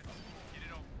 Lieutenant. Get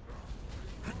it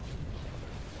over.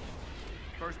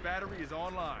 First battery is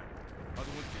online.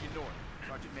 Other ones to your north.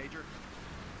 Sergeant Major,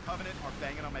 Covenant are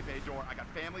banging on my bay door. I got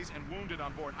families and wounded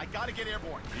on board. I gotta get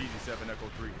airborne. Easy, 7 Echo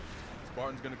 3.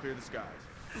 Spartan's gonna clear the skies.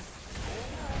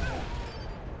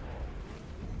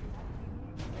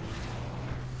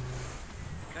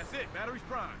 That's it. Battery's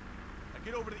prime. Now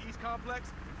get over to the east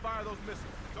complex and fire those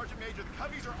missiles. Sergeant Major, the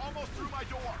Cubbies are almost through my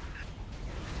door.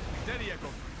 Steady, Echo 3.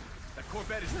 That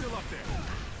Corvette is still up there.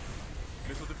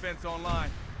 Missile defense online.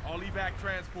 All evac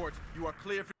transports. You are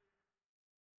clear for...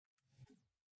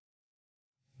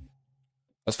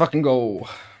 Let's fucking go.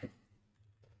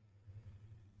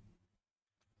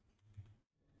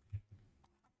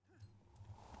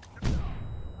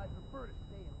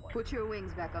 Put your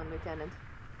wings back on, Lieutenant.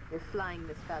 You're flying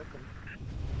this Falcon.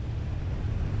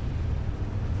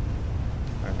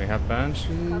 Alright, we have Banshees.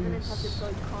 Covenant has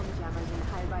deployed comm jammers in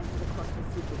high rises across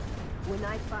the city. When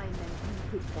I find them,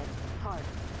 you hit them hard.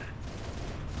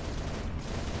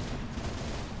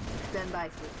 Stand by,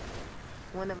 Sid.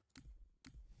 One of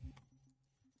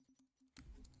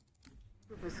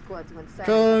squads went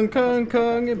silent.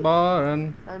 Kung i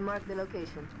baren. I'll mark the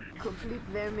location. Complete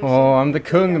their mission. Oh, I'm the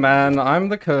kung, man. I'm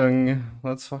the kung.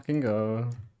 Let's fucking go.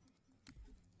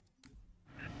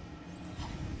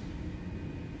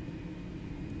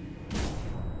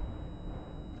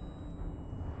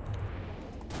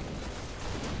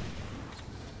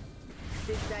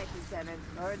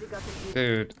 Already got the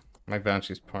Dude, my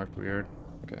Banshee's parked weird.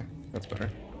 Okay, that's better.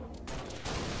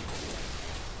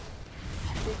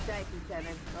 697.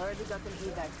 Already got an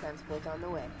evac transport on the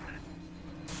way.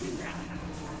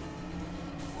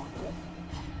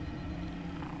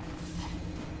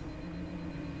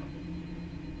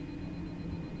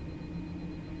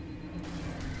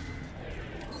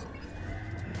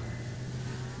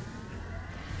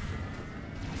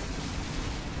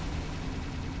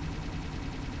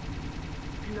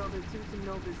 Noble 2 to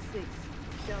Noble 6,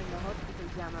 showing the hospital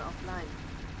jammer offline.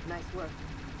 Nice work.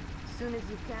 As soon as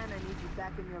you can, I need you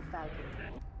back in your Falcon.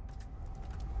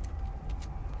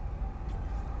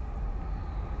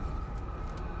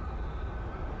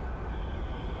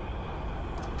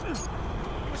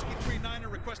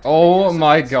 Oh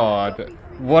my god.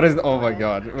 What is... Oh my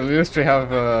god. We literally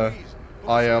have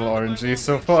IL RNG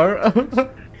so far.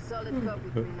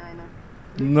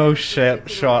 No shit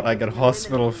shot, I get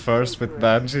hospital first with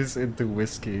Banshees into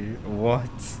whiskey. What?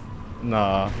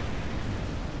 Nah.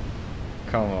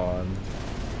 Come on.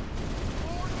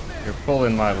 You're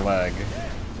pulling my leg.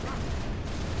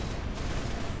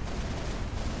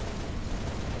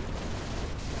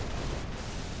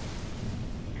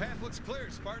 Path looks clear,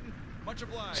 Spartan. Much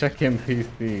obliged. Check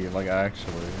MP3, like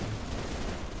actually.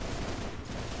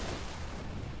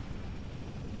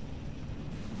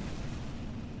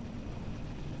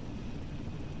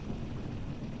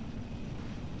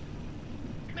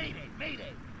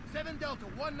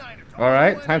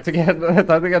 Alright, time to get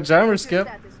jammer skip.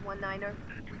 We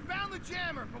found the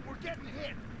jammer, but we're getting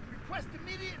hit. Request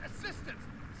immediate assistance.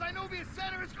 Synovia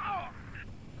Center is... Oh!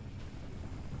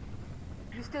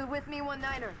 You still with me,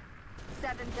 1-9er?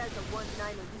 7 Delta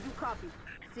 1-9er, do you copy?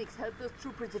 6, help those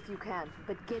troopers if you can,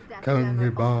 but get that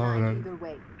jammer offline either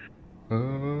way.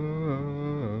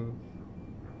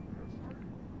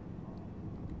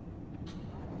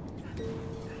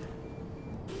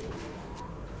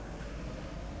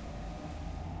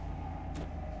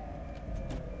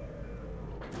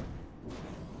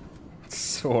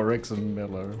 Sorix and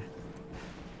Miller.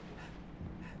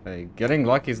 Hey, getting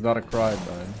lucky is not a crime,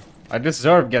 man. I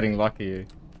deserve getting lucky. You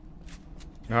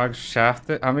know how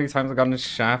shafted? How many times I've gotten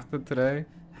shafted today?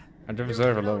 I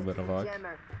deserve a little bit of luck.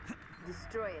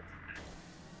 Destroy it.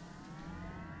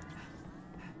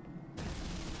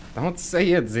 Don't say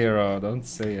it, Zero. Don't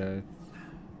say it.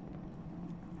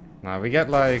 Nah, we get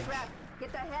like...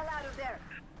 Get the hell out of there.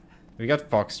 We get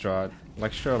Foxtrot.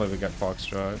 Like, surely we get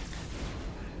Foxtrot.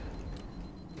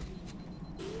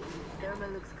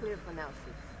 Looks clear for now,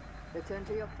 6. Return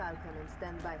to your Falcon and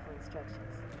stand by for instructions.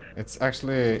 It's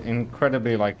actually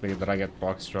incredibly likely that I get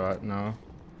Foxtrot now.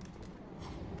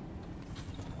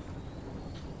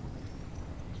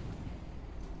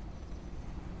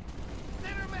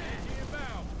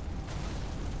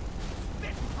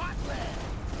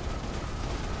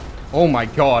 Oh my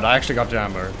god, I actually got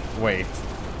jammer. Wait.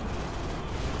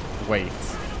 Wait.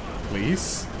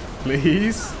 Please?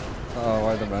 Please? Oh,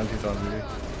 why the Banshees on me?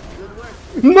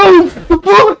 No!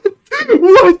 What?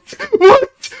 What? What?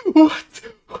 What?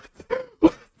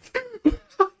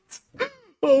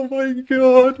 Oh my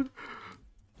god.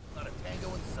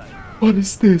 What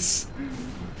is this?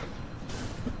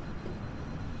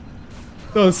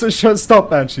 No, so stop,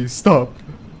 Banshee, stop.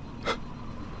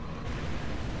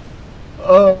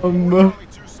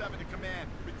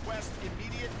 Request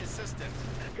immediate assistance.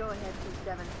 Go ahead,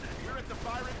 27. We're at the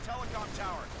Byron Telecom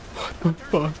Tower. What the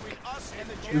fuck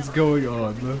is going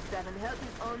on? 7, help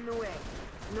is on the way.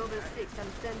 Noble 6,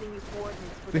 I'm sending you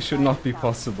coordinates for This should not be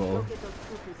possible. Go get those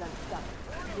troopers unstuck.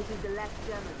 This is the last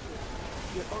jammer, kid.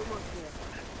 You're almost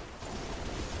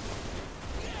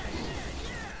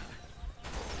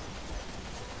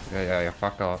there. Yeah,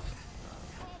 fuck off.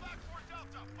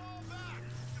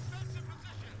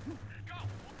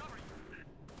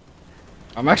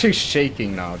 I'm actually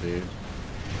shaking now, dude.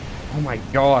 Oh my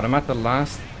god, I'm at the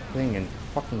last thing in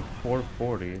fucking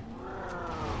 440.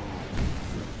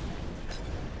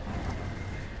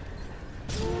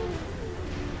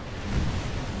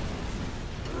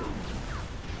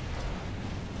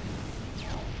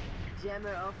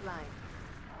 Jammer offline.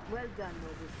 Well done,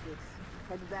 Noble 6.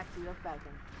 Head back to your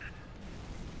Falcon.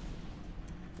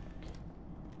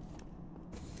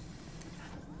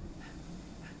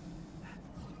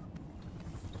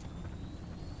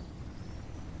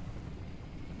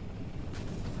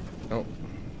 Oh.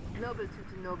 Noble 2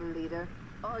 to Noble Leader.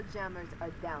 All jammers are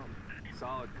down.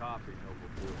 Solid copy, Noble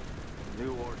 2.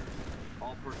 New orders.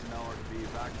 All personnel are to be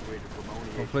evacuated from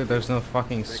Oni. Hopefully there's no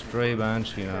fucking stray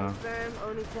Banshee now. Confirm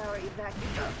Oni Tower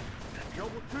evacuated.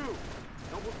 Noble 2!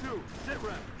 Noble 2, sit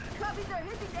rep! Copies are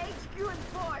hitting HQ in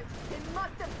force. They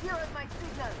must have zeroed my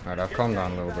signal. Alright, I'll calm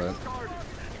down a little bit.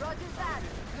 Roger that.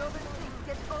 Noble 6,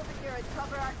 get over here and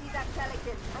cover our evac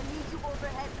Pelican. I need you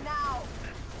overhead now.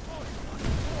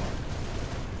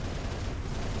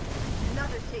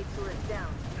 Another shade turret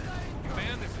down.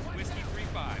 Command, this is Whiskey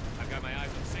 3-5. I've got my eyes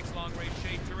on 6 long-range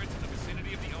shade turrets in the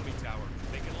vicinity of the Oni Tower.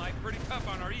 Making life pretty tough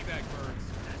on our evac birds.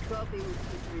 Copy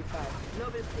Whiskey 3-5.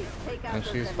 Noble 6, take out And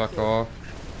those she's sensors. fuck off.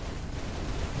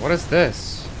 What is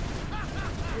this?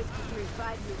 Whiskey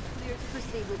 3-5, you're clear to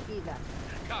proceed with evac.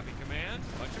 Copy, Command.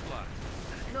 Much obliged.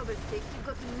 Noble 6, you've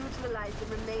got to neutralize the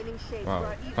remaining shades for Wow,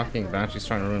 our evac fucking birds. Banshee's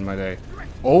trying to ruin my day.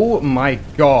 Oh my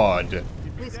god!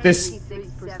 This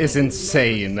is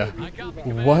insane.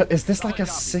 What is this, like a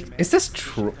six? Is this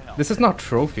this is not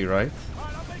trophy, right?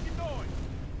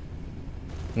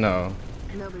 No.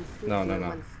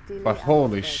 No. But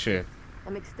holy shit.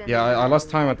 Yeah, I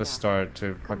lost time at the start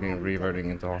to fucking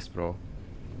reverting into hospital.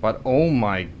 But oh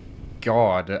my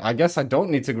god. I guess I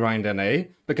don't need to grind NA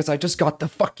because I just got the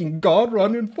fucking god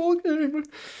run in full game.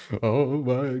 Oh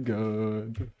my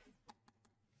god.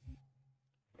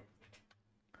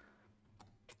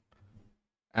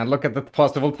 And look at the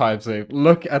possible time save.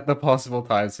 Look at the possible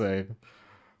time save.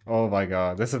 Oh my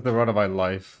god, this is the run of my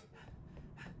life.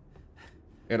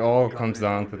 It all comes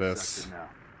down to this. Now,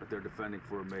 but they're defending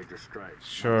for a major strike.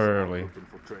 Surely.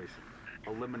 Infiltration.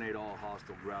 Eliminate all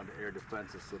hostile ground-to-air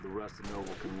defenses so the rest of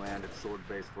Noble can land at Sword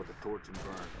Base for the torch and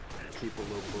burn. Keep a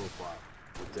low profile.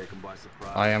 We'll take them by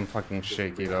surprise. I am fucking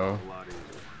shaky though.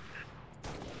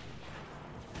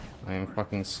 I am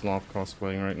fucking slop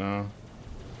cosplaying right now.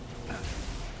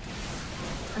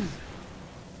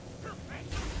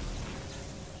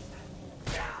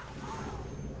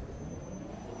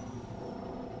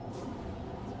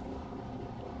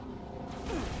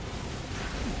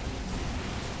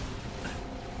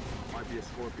 Might be a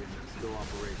Scorpion that's still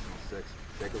operational, 6.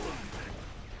 Take a look.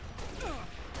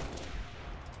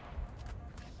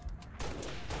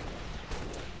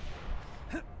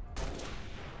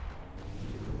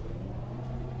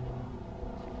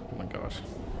 Oh my gosh.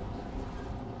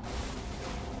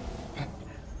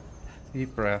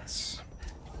 Deep breaths.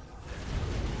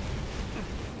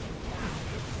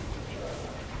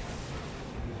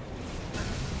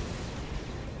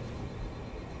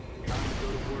 Time to go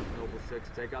to work, Noble 6.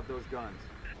 Take out those guns.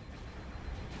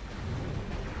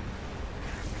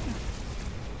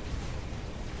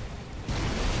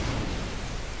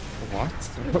 What?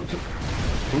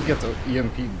 Who gets an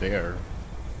EMP there?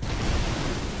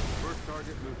 First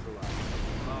target neutralized.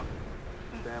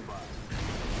 Stand by.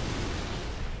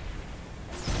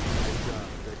 Nice job,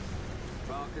 6.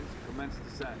 Falcons, commence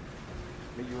descent.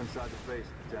 Meet you inside the base,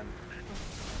 Lieutenant.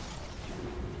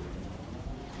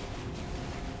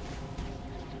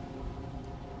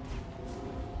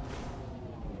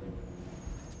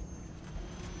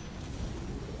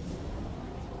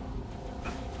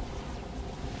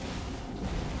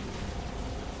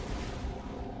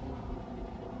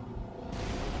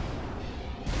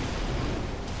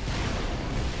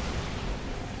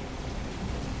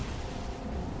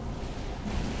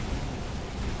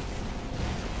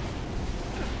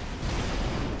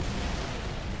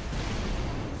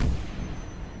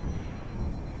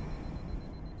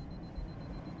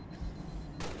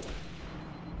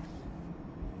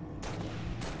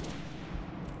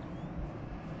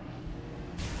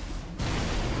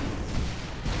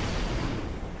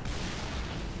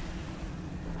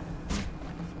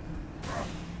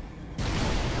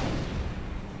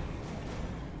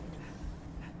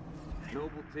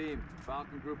 Noble team,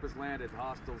 Falcon group has landed,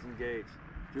 hostiles engaged.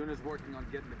 Juna's working on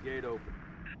getting the gate open.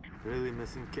 Really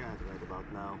missing Cat right about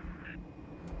now.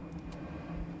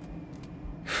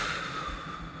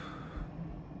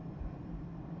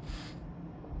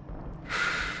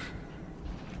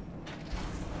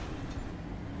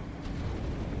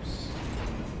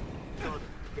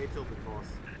 Gate's open, boss.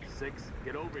 6,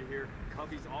 get over here.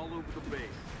 Cubby's all over the base.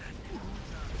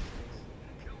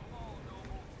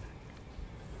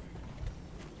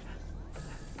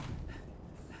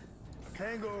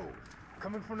 Tango,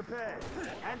 coming from the pad.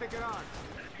 And the garage.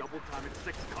 Double time at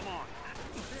 6, come on.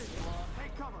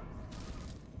 Take cover.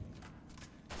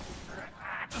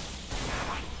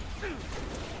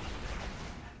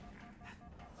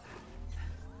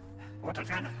 What a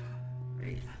cannon!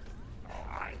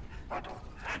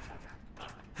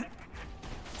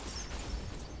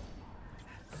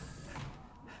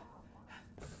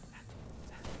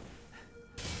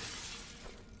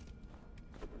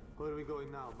 we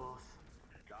going now, boss?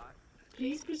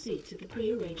 Please proceed to the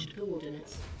pre-arranged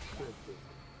coordinates.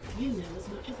 You know as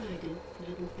much as I do,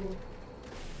 Noble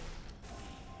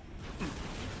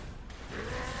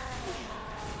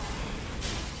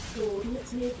 4.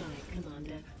 Coordinates nearby,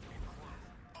 Commander.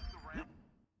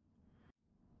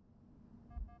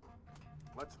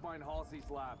 Let's find Halsey's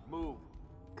lab. Move.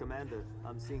 Commander,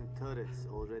 I'm seeing turrets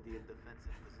already in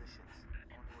defensive positions.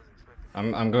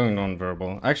 I'm going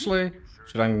non-verbal. Actually,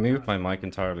 should I mute my mic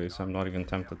entirely so I'm not even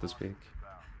tempted to speak?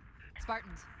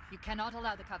 Spartans, you cannot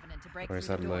allow the Covenant to break Or through is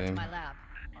the that door to lame? my lab.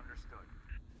 Understood.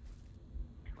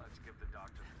 Let's give the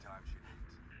doctor the time she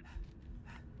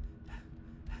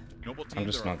needs. Noble team, I'm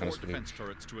just there not are gonna 4 speak. defense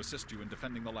turrets to assist you in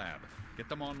defending the lab. Get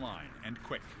them online, and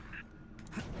quick.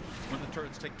 When the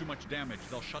turrets take too much damage,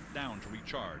 they'll shut down to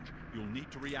recharge. You'll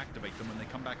need to reactivate them when they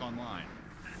come back online.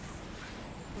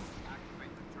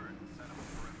 Activate the turret and set up a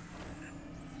perimeter.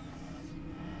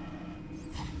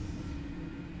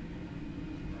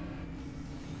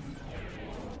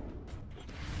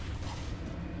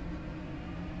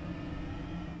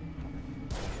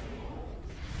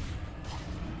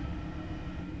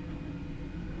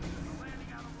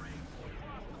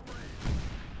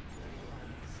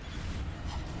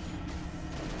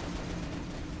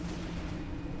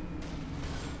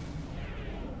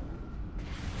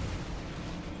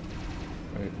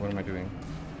 Wait, what am I doing?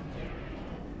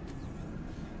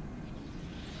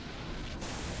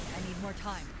 I need more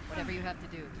time. Whatever you have to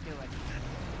do it.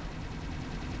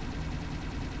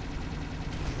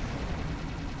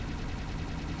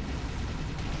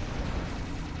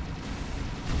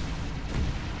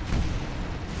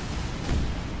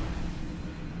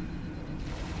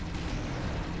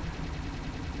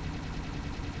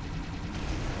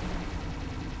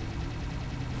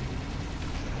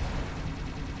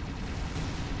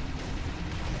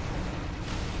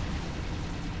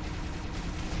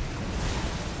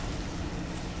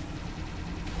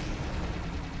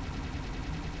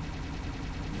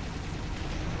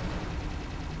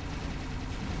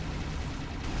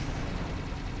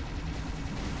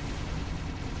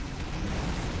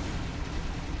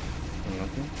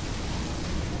 Nothing.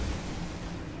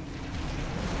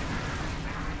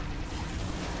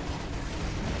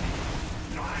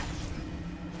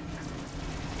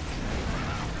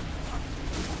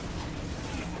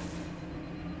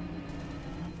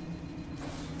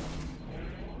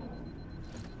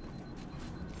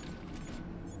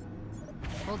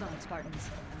 Hold on, Spartans.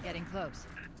 I'm getting close.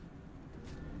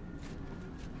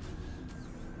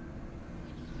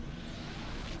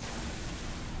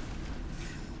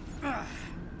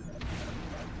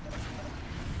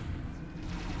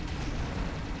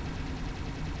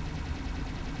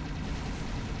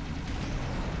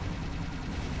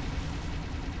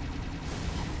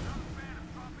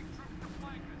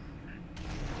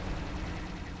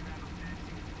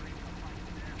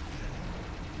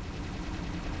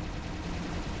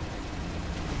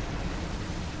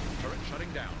 Turret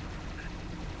shutting down.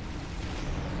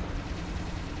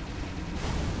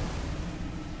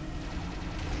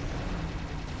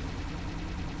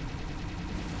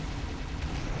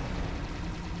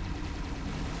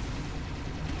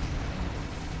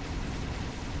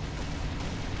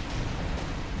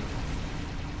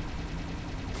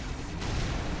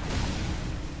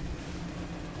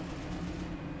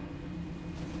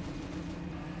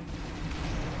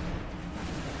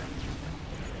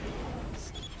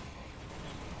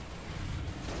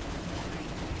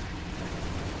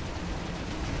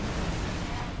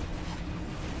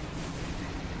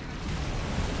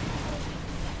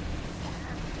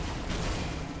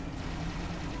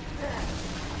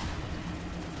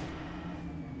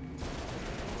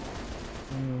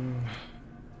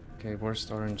 Okay, worst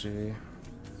RNG.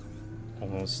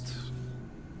 Almost.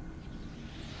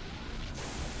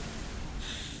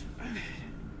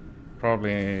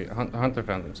 Probably Hunter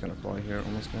Phantom's gonna fly here,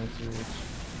 almost guaranteed. I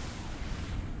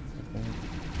think.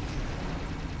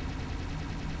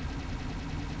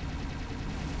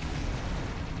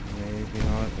 Maybe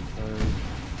not if I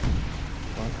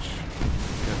punch.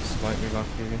 Get slightly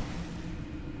lucky.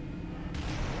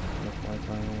 Not my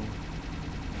timing.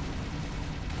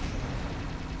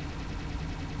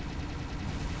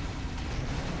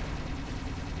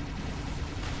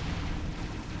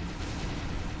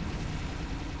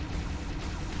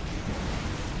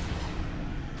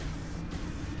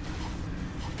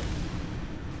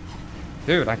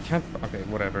 Dude, I can't. Okay,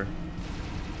 whatever.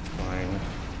 Fine.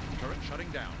 Turret shutting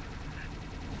down.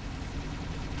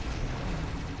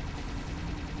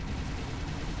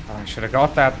 I should have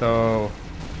got that though.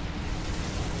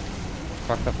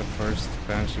 Fucked up the first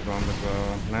Banshee bomb as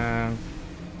well. Man.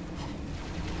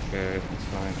 good, it's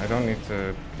fine. I don't need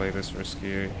to play this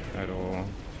risky at all. On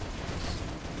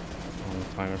the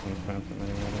timer from the Phantom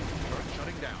anyway.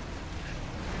 Shutting down.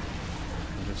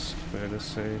 Just play this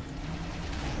safe.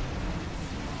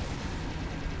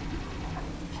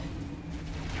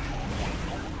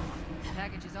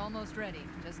 Package is almost ready.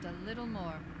 Just a little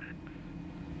more.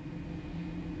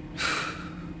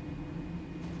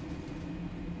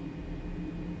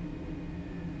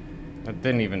 That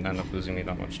didn't even end up losing me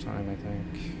that much time, I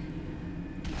think.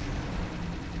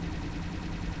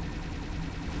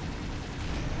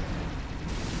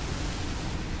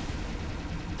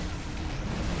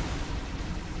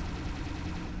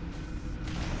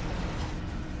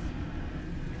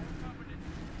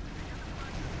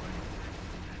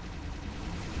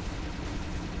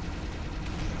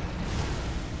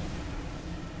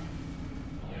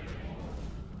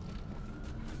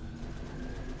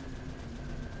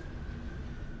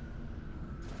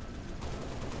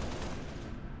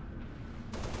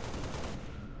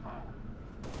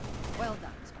 Well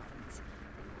done, Spartans.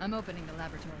 I'm opening the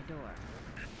laboratory door.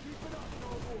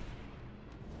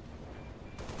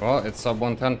 Well, it's sub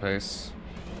 110 pace.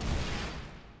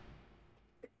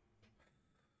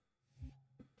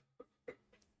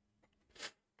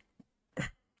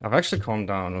 I've actually calmed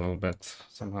down a little bit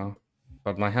somehow,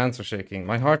 but my hands are shaking.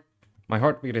 My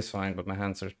heartbeat is fine, but my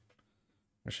hands are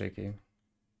shaky.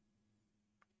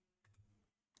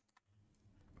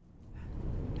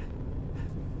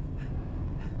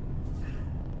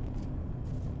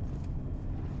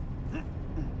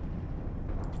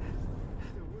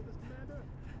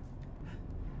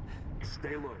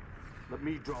 Stay low. Let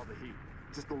me draw the heat.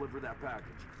 Just deliver that package.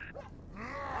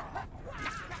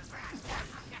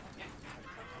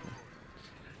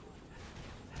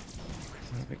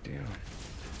 No big deal.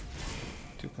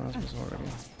 2 plasmas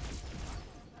already.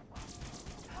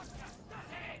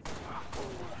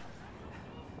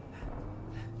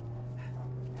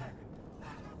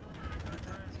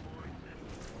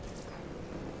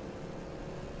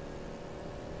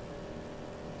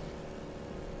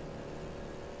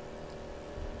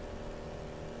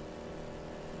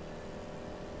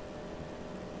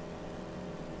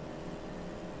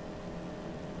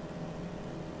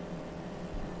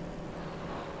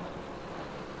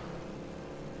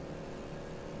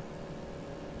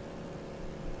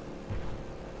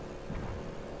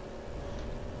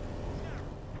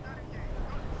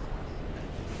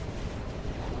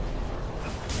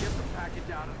 Get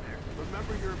out of there.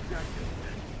 Remember your objective.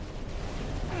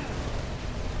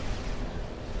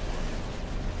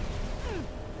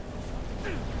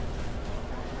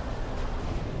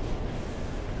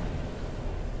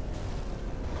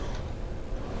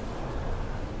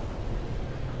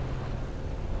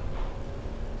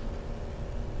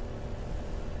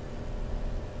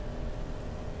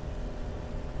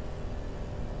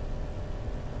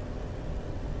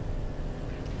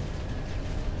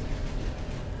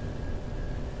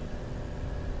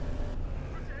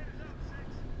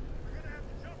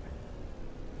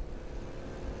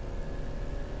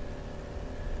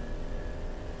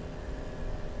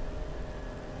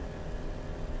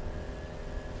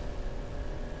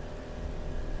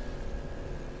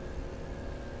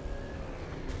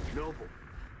 Noble,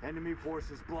 enemy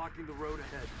forces blocking the road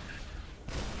ahead.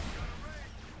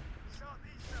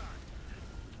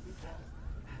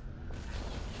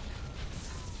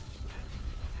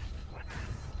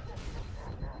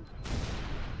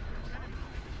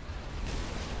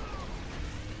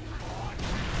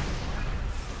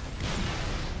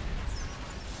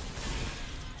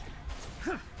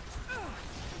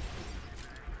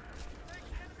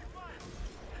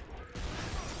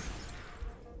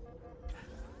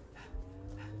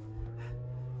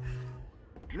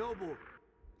 Noble!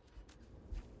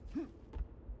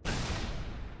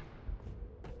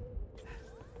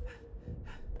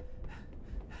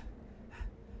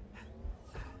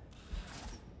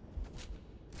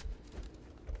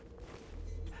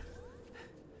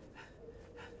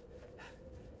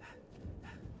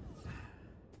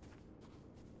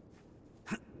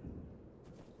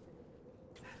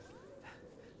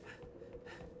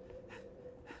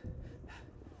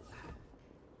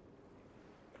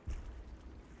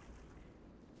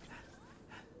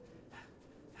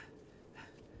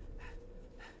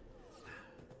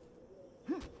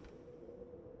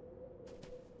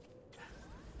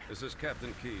 This is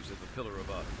Captain Keyes at the Pillar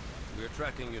of Autumn. We are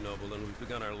tracking you, Noble, and we've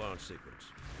begun our launch sequence.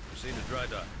 Proceed to dry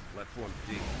dock, platform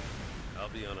D. I'll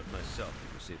be on it myself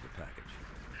to receive the package.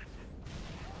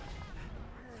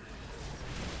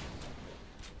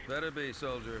 Better be,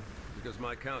 soldier, because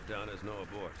my countdown is no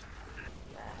abort.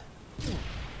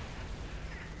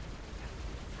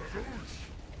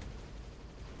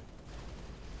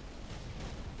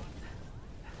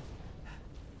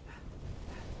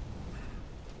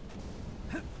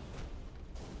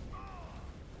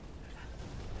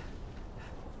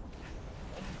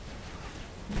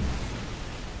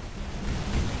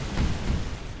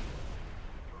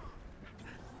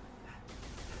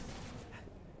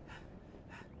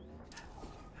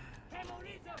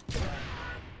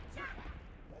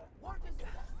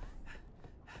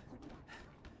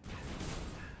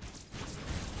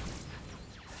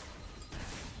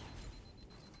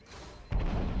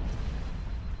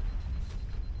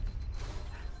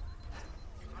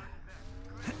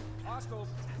 Hostiles.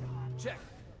 Check.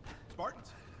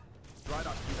 Spartans. Dry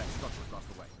docks through that structure across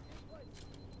the way.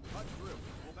 Punch through.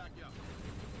 We'll back you up.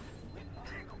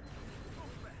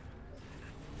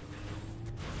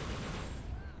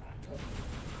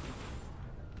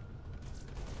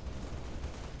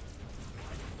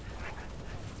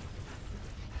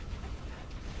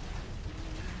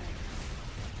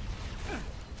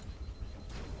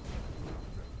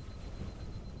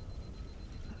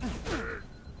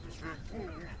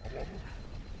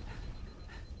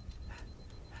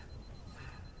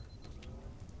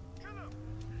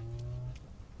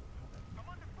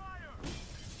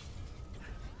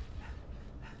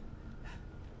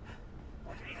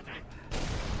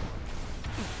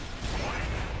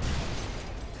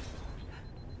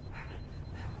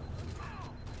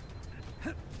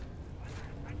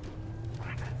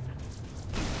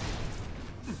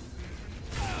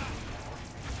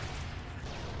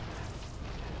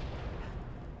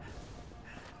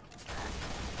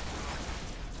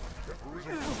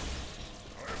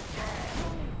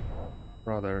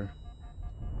 Brother.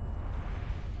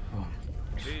 Oh,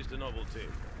 Keys to Noble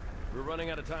Team. We're running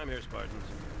out of time here, Spartans.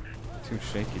 too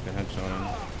shaky to headshot him.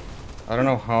 I don't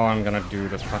know how I'm gonna do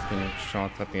the fucking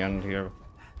shots at the end here.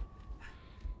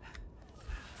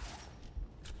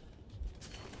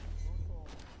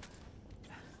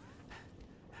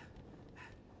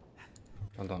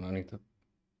 Hold on, I need to...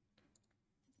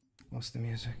 What's the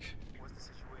music? What's the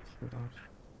situation? Hold on.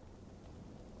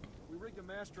 We rigged a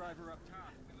mass driver up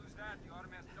top. If we lose that, the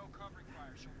Autumn has no covering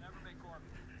fire. She'll never make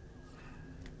orbit.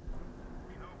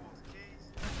 Noble's keys.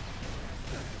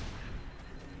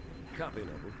 Copy,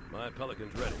 Noble. My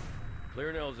Pelican's ready. Clear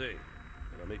an LZ, and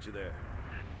I'll meet you there.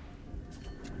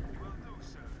 Will do,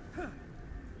 sir. Alright,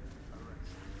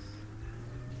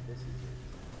 this is it.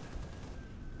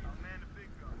 I'll man the big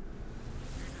gun.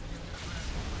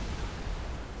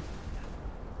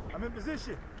 I'm in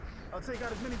position. I'll take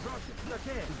out as many dropships as I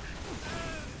can.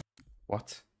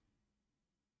 What?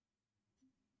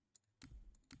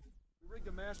 We rigged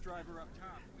a mass driver up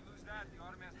top. If we lose that, the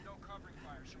Autumn has no covering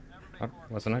fire. She'll never make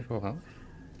orbit. Wasn't I full health?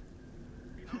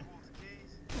 Noble's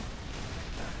keys.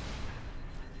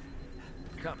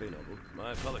 Copy, Noble.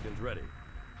 My Pelican's ready.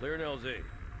 Clear an LZ,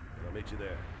 and I'll meet you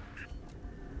there.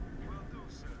 Will do,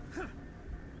 sir.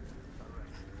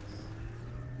 Alright,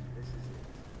 this is it.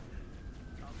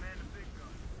 I'll man the big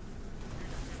gun.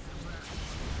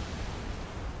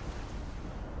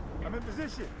 I'm in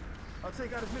position. I'll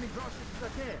take out as many dropships as I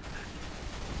can.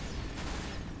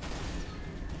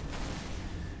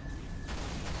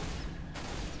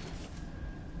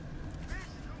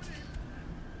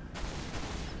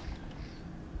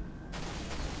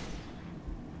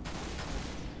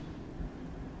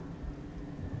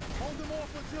 Hold them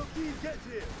off until Keys gets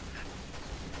here.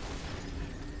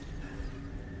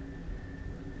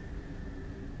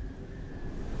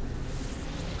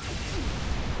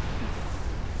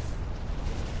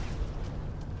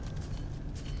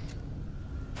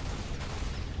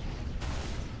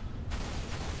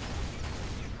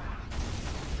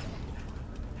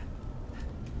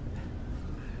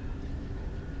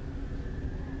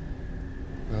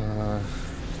 I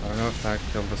don't know if that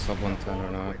killed the sub 110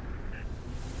 or not.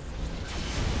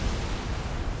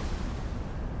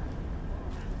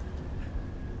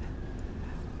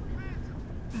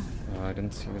 I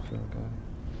didn't see the field guy.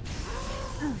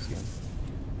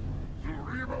 Oh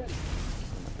my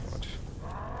god.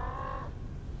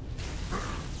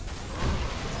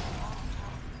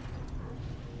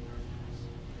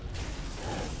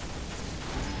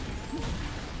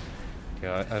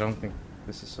 Yeah, I don't think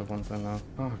this is sub 110 now.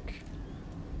 Fuck.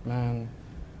 Man.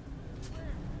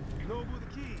 Noble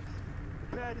the keys.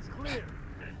 The pad is clear.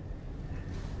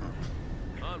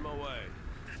 On my way.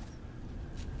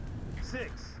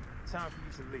 6. Time for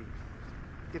you to leave.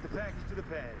 Get the package to the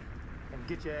pad and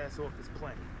get your ass off this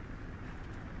planet.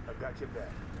 I got your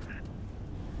back.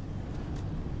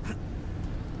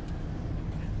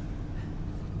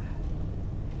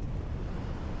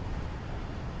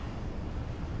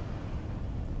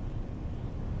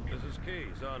 This is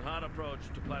Keys on hot approach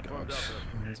to platform Delta.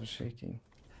 My hands are shaking.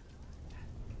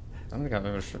 I don't think I've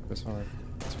ever shook this hard.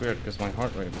 It's weird because my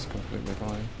heart rate is completely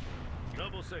fine.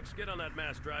 Noble 6, get on that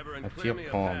mass driver and I clear feel me a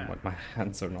calm, path. but my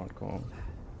hands are not calm.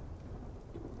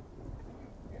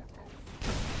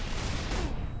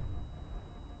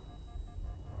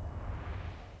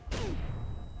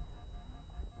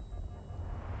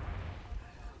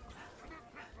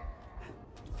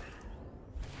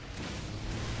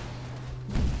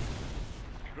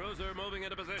 Cruiser moving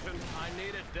into position. I need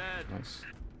it dead. Nice.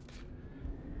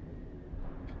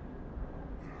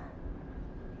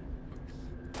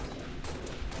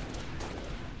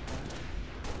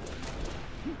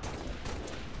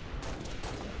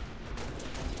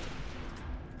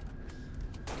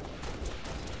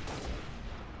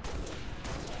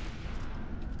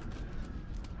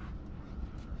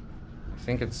 I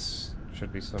think it's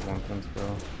should be sub 1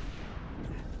 still.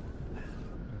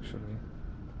 Actually.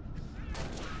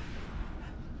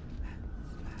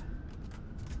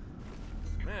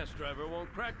 Mass driver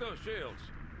won't crack those shields.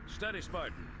 Steady,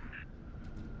 Spartan.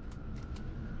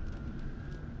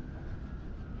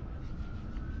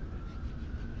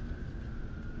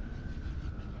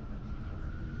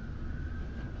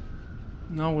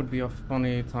 Now would be a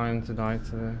funny time to die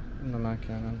to in the mag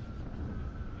cannon.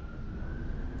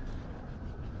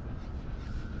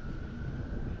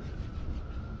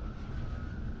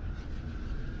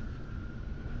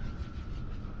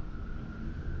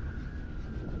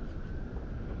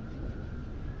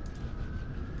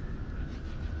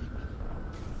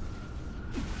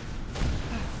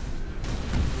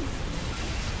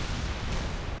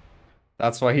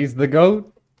 That's why he's the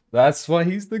GOAT. That's why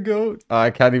he's the GOAT.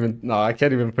 I can't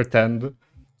even pretend.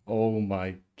 Oh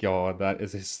my god, that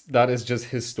is just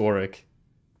historic.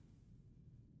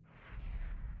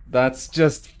 That's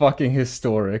just fucking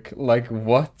historic. Like,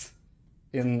 what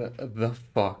in the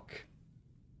fuck?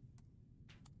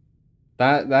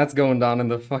 That's going down in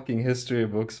the fucking history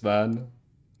books, man.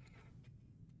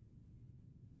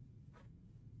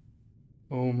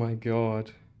 Oh my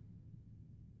god.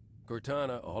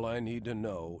 Cortana, all I need to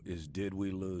know is, did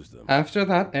we lose them? After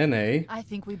that NA, I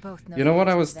think we both know. you know the what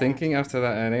I answer was to that. thinking after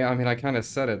that NA? I mean, I kind of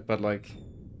said it, but like,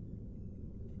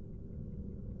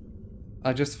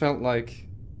 I just felt like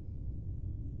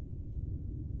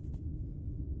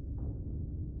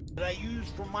That I use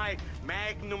for my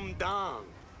Magnum Dong.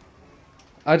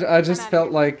 I just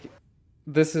felt like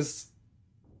this is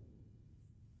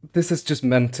just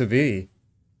meant to be.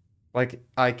 Like,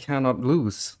 I cannot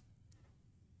lose.